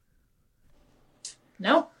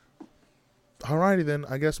 Nope. All righty then.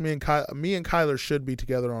 I guess me and Kyler should be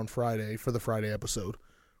together on Friday for the Friday episode.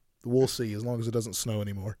 We'll see, as long as it doesn't snow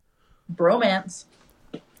anymore. Bromance.